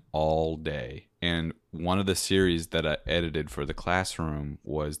content all day. And one of the series that I edited for the classroom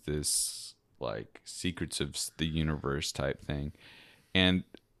was this, like, Secrets of the Universe type thing. And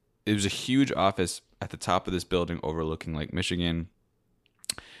it was a huge office at the top of this building overlooking Lake Michigan.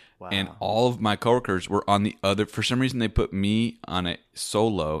 Wow. And all of my coworkers were on the other. For some reason, they put me on a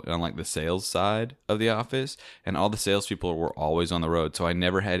solo on like the sales side of the office, and all the salespeople were always on the road. So I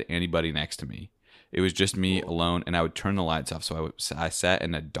never had anybody next to me. It was just me alone, and I would turn the lights off. So I sat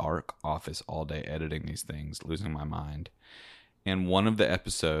in a dark office all day editing these things, losing my mind. And one of the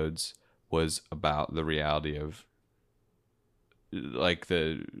episodes was about the reality of, like,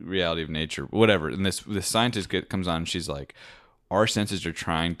 the reality of nature, whatever. And this scientist comes on, and she's like, our senses are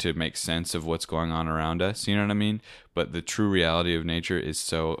trying to make sense of what's going on around us, you know what I mean? But the true reality of nature is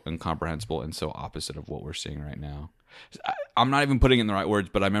so incomprehensible and so opposite of what we're seeing right now. I'm not even putting it in the right words,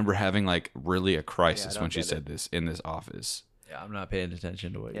 but I remember having like really a crisis when she said this in this office. Yeah, I'm not paying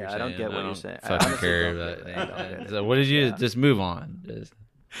attention to what you're saying. I don't get what you're saying. I Fucking honestly care don't about get it. I don't that. get it. So what did you Yeah. just move on? Just,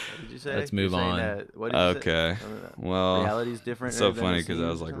 What did you say? Let's move You're saying on. that- what did you say? Okay. Well, reality's different. it's so than the funny because I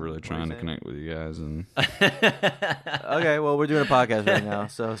scenes was or like something? really What are trying you to saying? connect with you guys, and Okay, well, we're doing a podcast right now,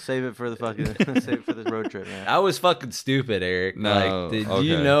 so save it for the fucking save it for this road trip, man. I was fucking stupid, Eric. No, like, did you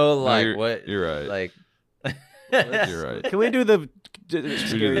okay. know, No, like, you're- what? you're right. Like, you're right. Can we do the Should we do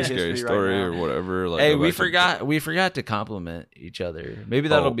scary the scary history story right or now? whatever? Like, hey, go we back to- forgot to compliment each other. Maybe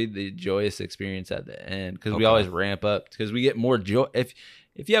that'll Oh. be the joyous experience at the end, because we Okay. always ramp up, because we get more joy. If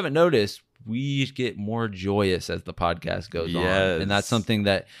you haven't noticed, we get more joyous as the podcast goes on, and that's Yes. something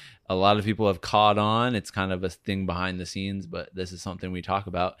that a lot of people have caught on. It's kind of a thing behind the scenes, but this is something we talk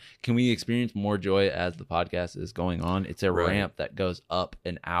about. Can we experience more joy as the podcast is going on? It's a Right. ramp that goes up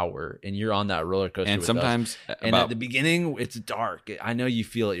an hour, and you're on that roller coaster. And with us. sometimes And at the beginning, it's dark. I know you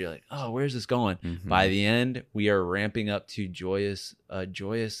feel it. You're like, oh, where's this going? Mhm. By the end, we are ramping up to joyous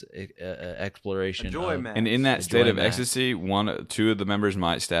exploration. Joy, of- man. And in that Enjoy state of that. ecstasy, two of the members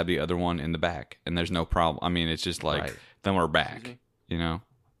might stab the other one in the back, and there's no problem. I mean, it's just like, Right. then we're Excuse back. me? You know,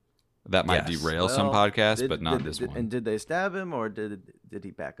 that might Yes. derail some Well, podcasts, but not this one. And did they stab him, or did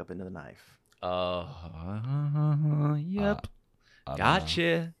he back up into the knife? Yep. I don't know.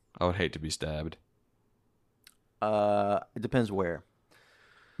 Gotcha. I would hate to be stabbed. It depends where.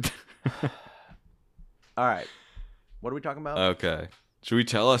 All right, what are we talking about? Okay. Should we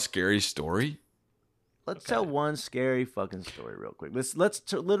tell a scary story? Let's tell one scary fucking story real quick. Let's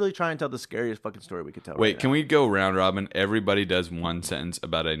literally try and tell the scariest fucking story we could tell. Wait, right can now. we go round robin? Everybody does one sentence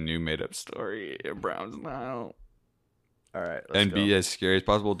about a new made up story. Brown style. All right, let's And go. be as scary as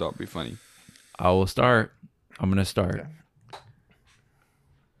possible. Don't be funny. I will start. I'm going to start. Okay.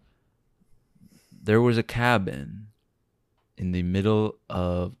 There was a cabin in the middle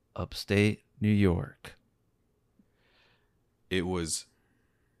of upstate New York. It was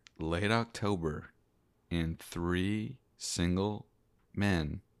late October, and 3 single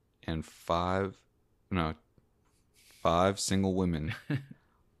men and 5 single women.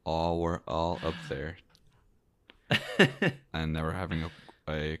 All were up there. And they were having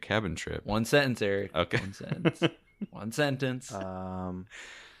a cabin trip. One sentence, Eric. Okay. One sentence. One sentence.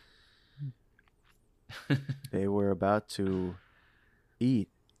 They were about to eat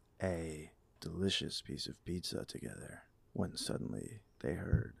a delicious piece of pizza together when suddenly they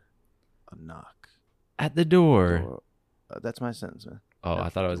heard a knock. At the door. That's my sentence, man. Oh, At I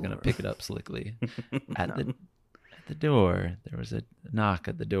thought the I was going to door. pick it up slickly. At the door. There was a knock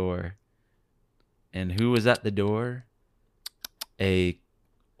at the door. And who was at the door? A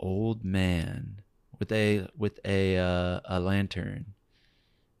old man with a lantern.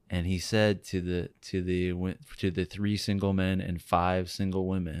 And he said to the 3 single men and 5 single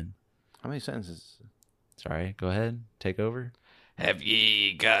women. How many sentences? Sorry, go ahead. Take over. Have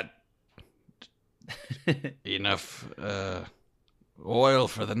ye got enough oil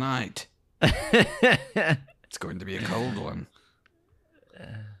for the night? It's going to be a cold one.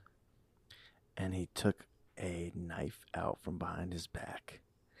 And he took a knife out from behind his back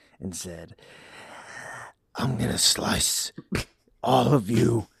and said, I'm going to slice all of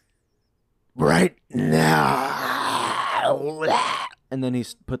you right now. And then he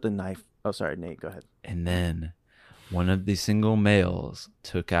put the knife. Oh, sorry, Nate, go ahead. And then one of the single males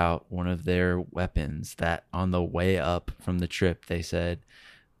took out one of their weapons that on the way up from the trip, they said,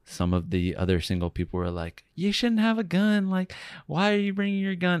 some of the other single people were like, you shouldn't have a gun. Like, why are you bringing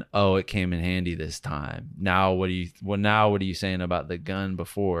your gun? Oh, it came in handy this time. Now, what are you saying about the gun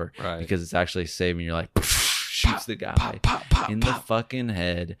before? Right. Because it's actually saving your life. Shoots the guy in the fucking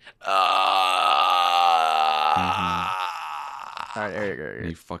head. All right, And he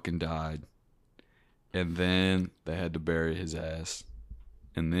Eric. fucking died. And then they had to bury his ass.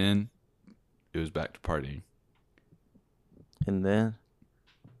 And then it was back to partying. And then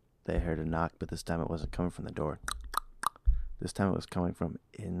they heard a knock, but this time it wasn't coming from the door. This time it was coming from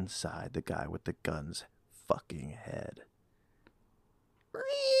inside the guy with the gun's fucking head.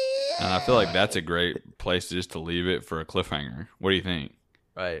 And I feel like that's a great place just to leave it for a cliffhanger. What do you think?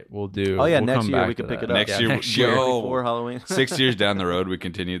 Right, we'll do. Oh, yeah, we'll next come year back we can to pick that. it up. Next year, next yo. year. Before Halloween. 6 years down the road, we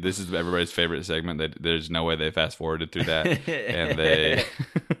continue. This is everybody's favorite segment. There's no way they fast forwarded through that. And they.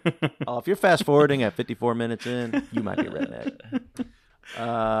 Oh, if you're fast forwarding at 54 minutes in, you might be a redneck.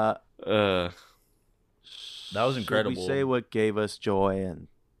 That was incredible. Should we say what gave us joy and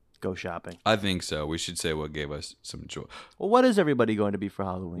go shopping? I think so. We should say what gave us some joy. Well, what is everybody going to be for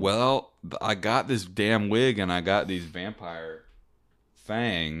Halloween? Well, I got this damn wig and I got these vampire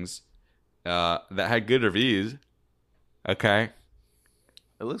fangs that had good reviews. Okay.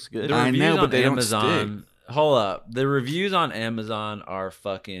 it looks good. The I reviews know, on but they don't Amazon. Hold up. The reviews on Amazon are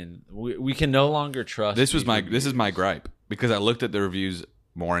fucking. We can no longer trust. This is these my reviews. gripe because I looked at the reviews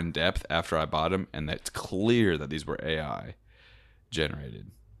more in depth after I bought them, and it's clear that these were AI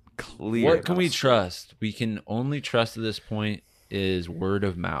generated. Clear. What can we trust? We can only trust at this point is word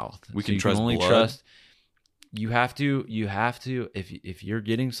of mouth. We can you trust only blood? trust. You have to. If you're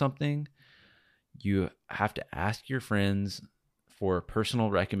getting something, you have to ask your friends for a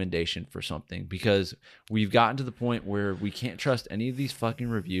personal recommendation for something, because we've gotten to the point where we can't trust any of these fucking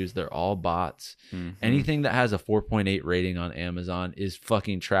reviews. They're all bots. Mhm. Anything that has a 4.8 rating on Amazon is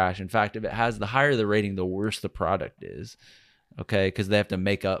fucking trash. In fact, if it has the higher the rating, the worse the product is. Okay, because they have to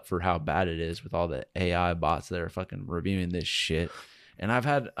make up for how bad it is with all the AI bots that are fucking reviewing this shit. And I've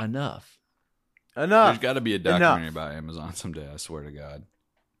had enough. There's got to be a documentary Enough. about Amazon someday. I swear to God.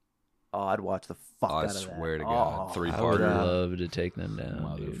 Oh, I'd watch the fuck I out of that. swear to God. Oh, 3 I would parter. love to take them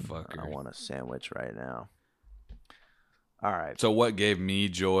down, dude. Motherfucker. I want a sandwich right now. All right. So what gave me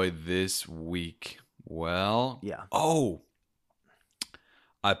joy this week? Well, Yeah. Oh,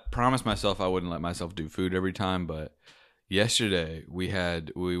 I promised myself I wouldn't let myself do food every time, but yesterday we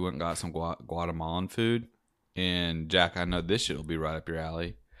went and got some Guatemalan food, and Jack, I know this shit will be right up your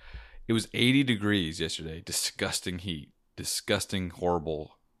alley. It was 80 degrees yesterday. Disgusting heat. Disgusting,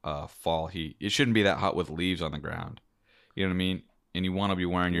 horrible fall heat. It shouldn't be that hot with leaves on the ground. You know what I mean? And you want to be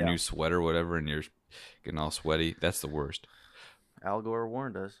wearing your new sweater or whatever, and you're getting all sweaty. That's the worst. Al Gore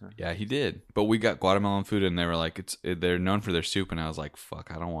warned us. Yeah, he did. But we got Guatemalan food, and they were like, they're known for their soup, and I was like,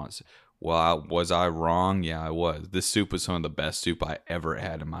 fuck, I don't want soup. Well, was I wrong? Yeah, I was. This soup was some of the best soup I ever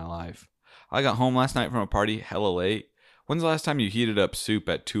had in my life. I got home last night from a party hella late. When's the last time you heated up soup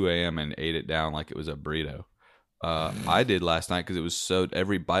at 2 a.m. and ate it down like it was a burrito? I did last night because it was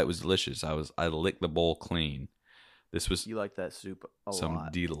every bite was delicious. I licked the bowl clean. This was You like that soup a some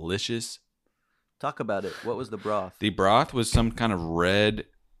lot. delicious. Talk about it. What was the broth? The broth was some kind of red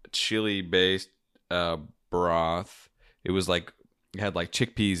chili based broth. It was like it had like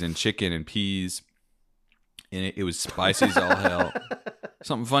chickpeas and chicken and peas, and it was spicy as all hell.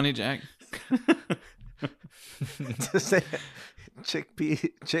 Something funny, Jack? Just say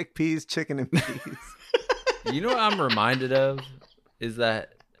chickpeas, chicken and peas. You know what I'm reminded of is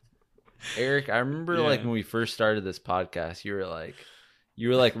that, Eric, I remember like when we first started this podcast, you were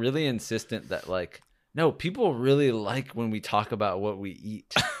like really insistent that like, no, people really like when we talk about what we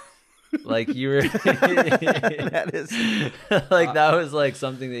eat. Like you were That is like that was like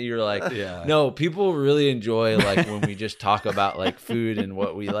something that you were like, no, people really enjoy like when we just talk about like food and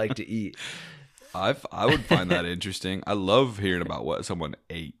what we like to eat. I would find that interesting. I love hearing about what someone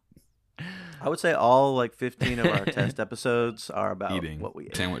ate. I would say all like 15 of our test episodes are about Eating what we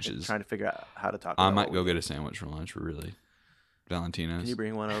ate. sandwiches. Trying to figure out how to talk I about might what go we get eat. a sandwich for lunch, really. Valentino's. Can you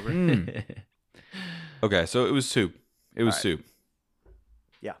bring one over? Okay, so it was soup. It was All right. soup.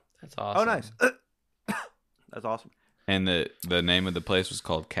 That's awesome. Oh, nice. That's awesome. And the name of the place was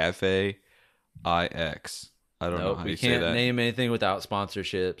called Cafe IX. I don't know Nope, how we you say can't that. name anything without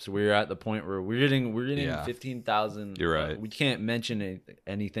sponsorships. We're at the point where we're getting Yeah. 15,000. You're right. We can't mention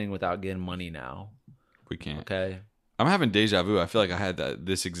anything without getting money now. We can't. Okay. I'm having deja vu. I feel like I had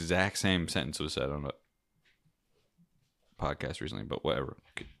this exact same sentence was said on a podcast recently, but whatever.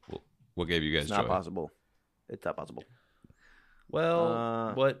 What gave you guys It's not joy? possible. It's not possible.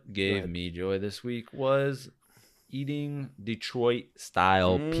 Well, what gave ahead. me joy this week was eating Detroit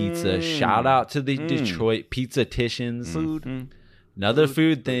style pizza. Shout out to the Detroit pizzaticians. Another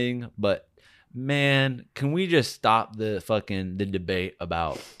food thing, but man, can we just stop the debate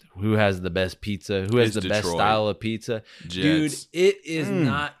about who has the best pizza, who has It's the best Detroit. style of pizza? Jets. Dude, it is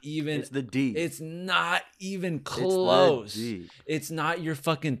not even It's the D. It's not even It's the close. D. It's not your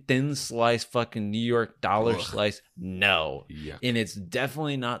fucking thin slice fucking New York dollar slice. No. Yuck. And it's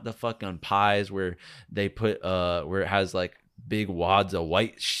definitely not the fucking pies where they put where it has like big wads of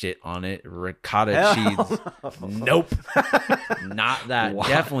white shit on it, ricotta Hell cheese. Nope. Not that. What?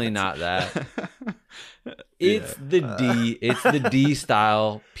 Definitely not that. It's the D. It's the D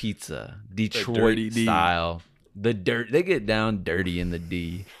style pizza. Detroit dirty D. style. The dirt. They get down dirty in the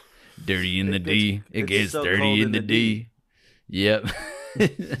D. Dirty in the D. It it's gets so dirty cold in in the the D. Yep.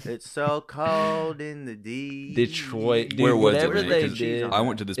 It's so cold in the D. Detroit. Dude, Where was it, whatever man? they 'Cause did. I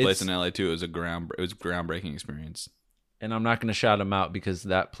went to this place It's- in LA too. It was a groundbreaking experience. and I'm not going to shout them out because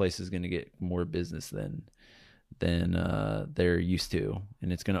that place is going to get more business than they're used to,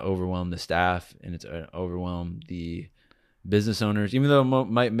 and it's going to overwhelm the staff and it's going to overwhelm the business owners. Even though it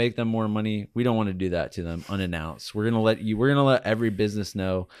might make them more money, we don't want to do that to them unannounced. We're going to let every business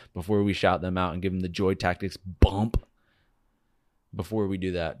know before we shout them out and give them the Joy Tactics bump before we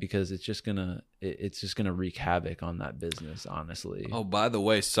do that, because it's just gonna wreak havoc on that business, honestly. Oh, by the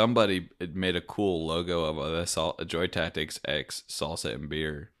way, somebody made a cool logo of a Joy Tactics X salsa and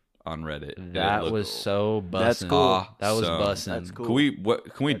beer on Reddit. And it That looked- was so bussin'. That's cool. That was Awesome. bussin'. That's cool. Can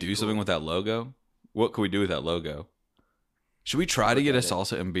we That's do something cool. with that logo? What can we do with that logo? Should we try to get a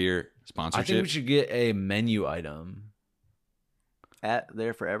salsa and beer I sponsorship? think we should get a menu item. At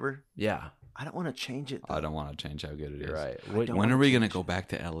there forever. Yeah, I don't want to change it. Though. I don't want to change how good it is. you're right. I What- don't When wanna are we gonna change go it. back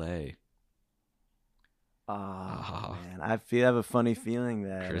to LA? Oh, man, I have a funny feeling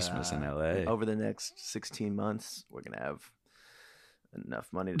that Christmas in LA. over the next 16 months, we're gonna have enough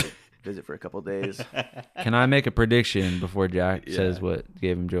money to visit for a couple days. Can I make a prediction before Jack Yeah. says what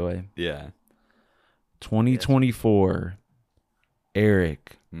gave him joy? Yeah. 2024,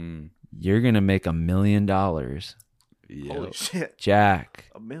 Eric, Mm. you're gonna make $1 million. Yep. Holy shit, Jack,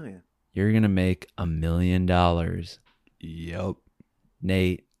 $1 million. you're gonna make $1 million. Yep.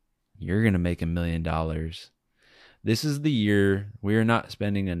 Nate, you're going to make $1 million. This is the year we are not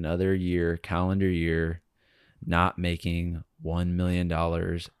spending another year, calendar year, not making $1 million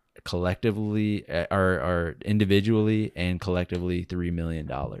collectively or individually and collectively $3 million.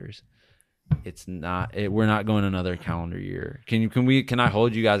 It's not, we're not going another calendar year. Can I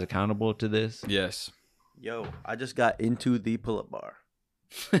hold you guys accountable to this? Yes. Yo, I just got into the pull-up bar.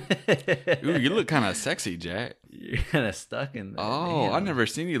 Ooh, you look kind of sexy, Jack. You're kind of stuck in there. Oh, Damn. I've never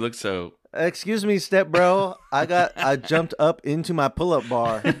seen you look so. Excuse me, step bro. I jumped up into my pull-up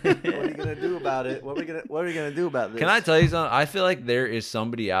bar. What are you gonna do about it? What are we gonna do about this? Can I tell you something? I feel like there is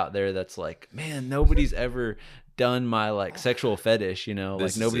somebody out there that's like, man, nobody's ever done my like sexual fetish, you know, This like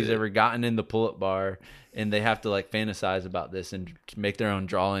is nobody's it. ever gotten in the pull-up bar and they have to like fantasize about this and make their own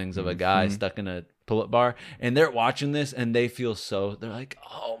drawings of a guy stuck in a pull-up bar, and they're watching this and they're like,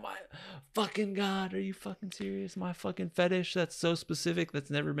 oh my fucking God, are you fucking serious? My fucking fetish that's so specific, that's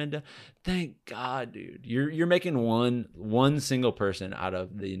never been done. Thank God, dude. You're making one single person out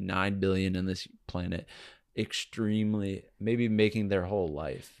of the 9 billion in this planet extremely, maybe making their whole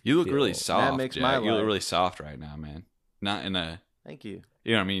life. You look feel- really soft, makes Jack. my You look life- really soft right now, man. Not in a, Thank you.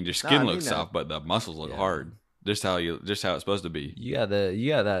 you know what I mean? Your I skin mean looks that. soft, but the muscles look Yeah. hard. Just how it's supposed to be. You got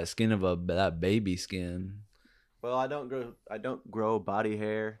that skin of that baby skin. Well, I don't grow body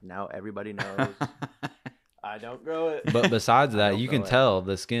hair. Now everybody knows. I don't grow it. But besides I that, don't you can grow it. tell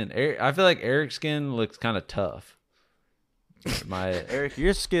the skin. I feel like Eric's skin looks kind of tough. Eric,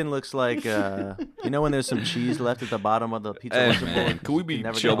 your skin looks like you know when there's some cheese left at the bottom of the pizza. Hey, Lunchables? man, can we You be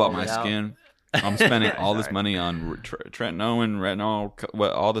never chill get about all my it out? skin? I'm spending all this Sorry. money on Tretinoin, retinol,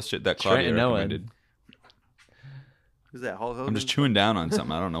 all the shit that Claudia Tretinoin. recommended. Who's that? Hulk Hogan? I'm just chewing down on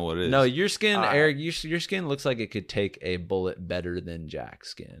something. I don't know what it is. No, your skin, All right. Eric. Your skin looks like it could take a bullet better than Jack's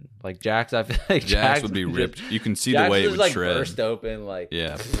skin. Like Jack's, I feel like Jax would be ripped. You can see the way it was would like shred. burst open. Like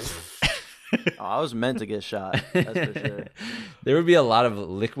Yeah. Oh, I was meant to get shot. That's for sure. there would be a lot of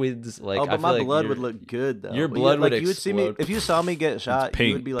liquids. Like Oh, I but feel my like blood your- would look good though. your But blood would you would see me explode. if you saw me get shot. Pink,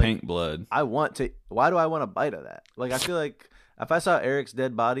 you would be like, pink blood. I want to. Why do I want a bite of that? Like I feel like if I saw Eric's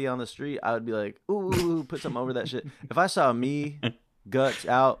dead body on the street, I would be like, ooh, put something over that shit. If I saw me guts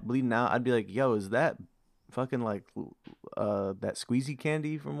out, bleeding out, I'd be like, yo, is that fucking like that squeezy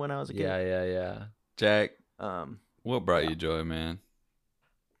candy from when I was a kid? Yeah. Jack, Um, what brought you joy, man?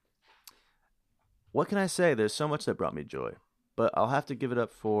 what can I say? There's so much that brought me joy, but I'll have to give it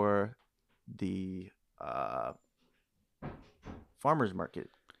up for the farmers market.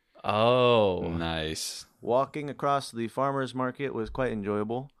 Oh, Nice. Walking across the farmers market was quite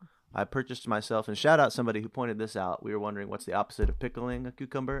enjoyable. I purchased myself, and shout out somebody who pointed this out. We were wondering what's the opposite of pickling a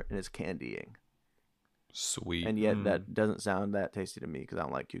cucumber, and it's candying. Sweet. And yet that doesn't sound that tasty to me because I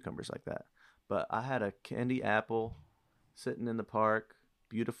don't like cucumbers like that. But I had a candy apple sitting in the park.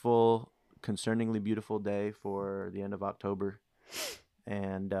 Beautiful, concerningly beautiful day for the end of October.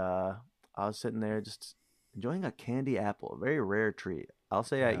 And I was sitting there just enjoying a candy apple, a very rare treat. I'll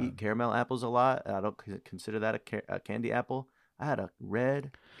say I eat caramel apples a lot. I don't consider that a candy apple. I had a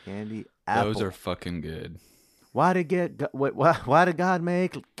red candy apple. Those are fucking good. Why did God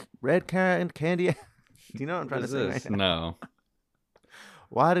make red candy? Do you know what I'm trying to say right now? No.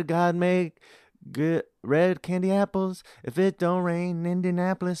 Why did God make good red candy apples if it don't rain in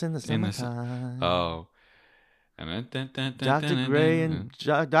Indianapolis in the In the summertime? Oh. Dr. Gray and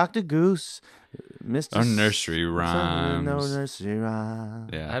Dr. Goose, Mr. Our nursery No rhymes. nursery rhyme.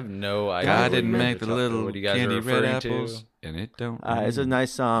 I Yeah. have no idea. God what didn't you guys make are the talking- little what you guys are candy red referring apples, to. and it don't. It's a rain.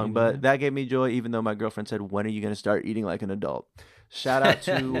 nice song, You but know? that gave me joy, even though my girlfriend said, "When are you going to start eating like an adult?" Shout out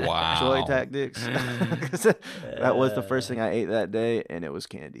to Wow. Joy Tactics. That was the first thing I ate that day, and it was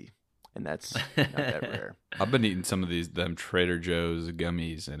candy, and that's not that rare. I've been eating some of them Trader Joe's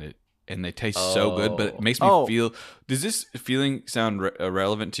gummies, and they taste so good, but it Oh. makes me Oh. feel. Does this feeling sound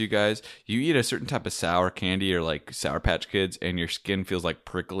relevant to you guys? You eat a certain type of sour candy or like Sour Patch Kids, and your skin feels like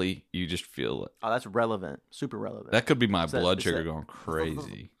prickly. You just feel it. Oh, that's relevant, super relevant. That could be my Is that- blood is sugar that- going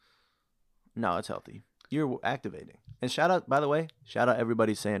crazy. No, it's healthy. You're activating. And shout out, by the way, shout out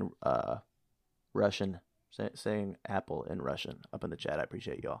everybody saying Russian, saying apple in Russian up in the chat. I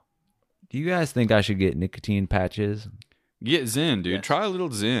appreciate y'all. Do you guys think I should get nicotine patches? Get Zen, dude. Yes. Try a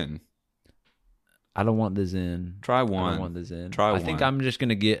little Zen. I don't want the Zen. Try I one. don't want the Zen. Try I think one. I'm just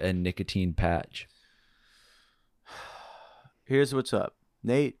gonna get a nicotine patch. Here's what's up,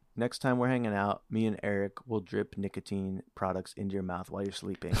 Nate. Next time we're hanging out, me and Eric will drip nicotine products into your mouth while you're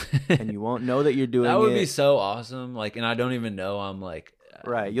sleeping, and you won't know that you're doing That would it. be so awesome. Like, and I don't even know. I'm like,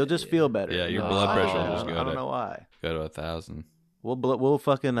 Right, you'll just feel better. Yeah, your You'll blood be like, pressure will "Oh, just go I don't to- know why. Go to 1,000. We'll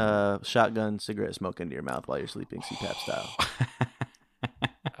fucking shotgun cigarette smoke into your mouth while you're sleeping, CPAP style.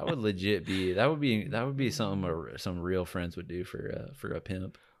 I would legit be. That would be something some real friends would do for a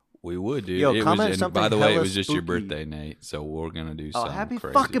pimp. We would, dude. Yo, It comment was, and something by the way, it hella was just your spooky. birthday, Nate. So we're gonna do Oh, something happy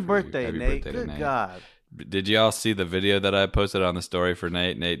crazy fucking for you. birthday, Happy Nate! birthday to Good God. Did y'all see the video that I posted on the story for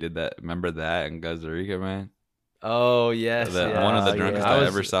Nate? Nate did that. Remember that in Costa Rica, man? Oh yes, That yeah. one of the yeah. drunkest I I was-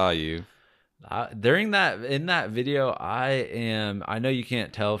 ever saw you. During that in that video, I know you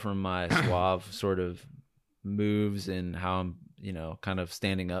can't tell from my suave sort of moves and how I'm, kind of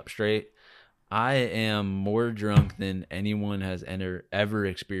standing up straight. I am more drunk than anyone has ever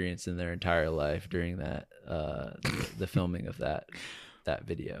experienced in their entire life during that the filming of that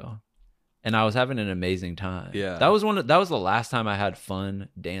video. And I was having an amazing time. Yeah. That was the last time I had fun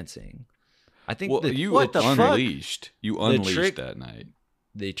dancing. I think Well, the, you What the fuck? unleashed. You unleashed trick- that night.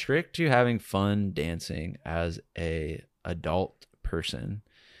 the trick to having fun dancing as a adult person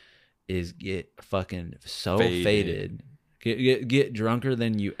is get fucking so faded. Get drunker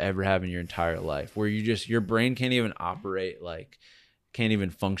than you ever have in your entire life, where your brain can't even operate like can't even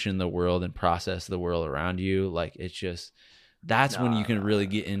function in the world and process the world around you. Like it's just that's when you can really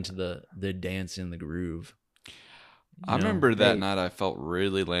get into the dance in the groove. I remember that night I felt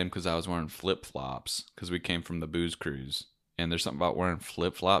really lame because I was wearing flip-flops because we came from the booze cruise. And there's something about wearing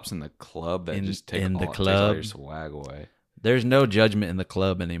flip-flops in the club that just takes all your swag away. There's no judgment in the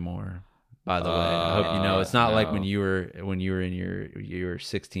club anymore, by the way. I hope you know. It's not like when you were in you were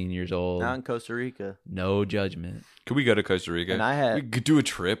 16 years old. Not in Costa Rica. No judgment. Could we go to Costa Rica? And we could do a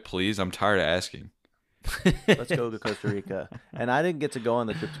trip, please. I'm tired of asking. Let's go to Costa Rica. And I didn't get to go on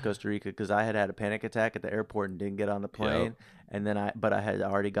the trip to Costa Rica because I had a panic attack at the airport and didn't get on the plane. Yep. And then I had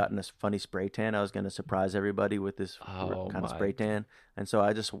already gotten this funny spray tan. I was going to surprise everybody with this kind of spray tan. And so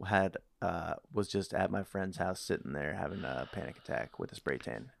I just was just at my friend's house sitting there having a panic attack with a spray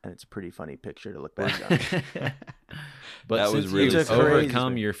tan. And it's a pretty funny picture to look back on. But that was really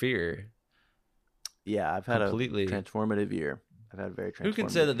overcome your fear. Yeah, I've had a transformative year. I've had a very transformative Who can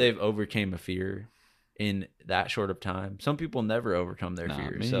say that they've overcame a fear in that short of time? Some people never overcome their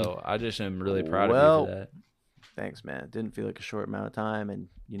fears. So I just am really proud of you for that. Thanks, man. It didn't feel like a short amount of time, and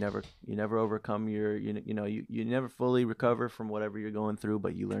you never overcome you never fully recover from whatever you're going through,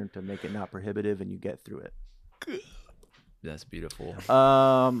 but you learn to make it not prohibitive, and you get through it. That's beautiful.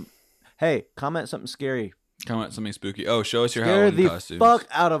 Hey, comment something scary. Comment something spooky. Oh, show us your Halloween costumes. Scare the fuck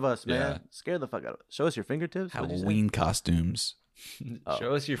out of us, man. Yeah. Scare the fuck out of us. Show us your fingertips. Halloween costumes.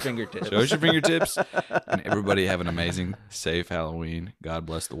 Show us your fingertips. Show us your fingertips. And everybody have an amazing, safe Halloween. God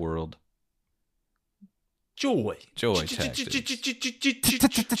bless the world. Joy tactics.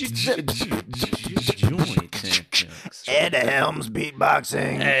 Ed Helms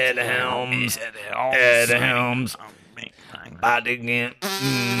beatboxing. Ed Helms. Bad again.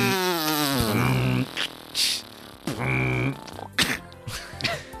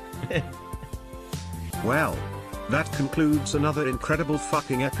 Well, that concludes another incredible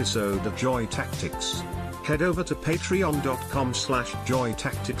fucking episode of Joy Tactics. Head over to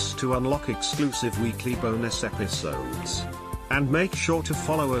patreon.com/joytactics to unlock exclusive weekly bonus episodes. And make sure to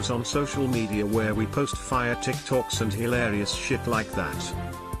follow us on social media where we post fire TikToks and hilarious shit like that.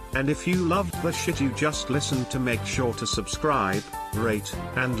 And if you loved the shit you just listened to, make sure to subscribe, rate,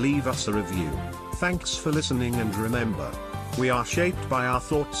 and leave us a review. Thanks for listening, and remember, we are shaped by our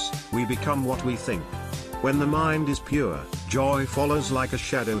thoughts, we become what we think. When the mind is pure, joy follows like a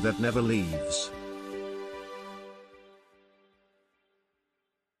shadow that never leaves.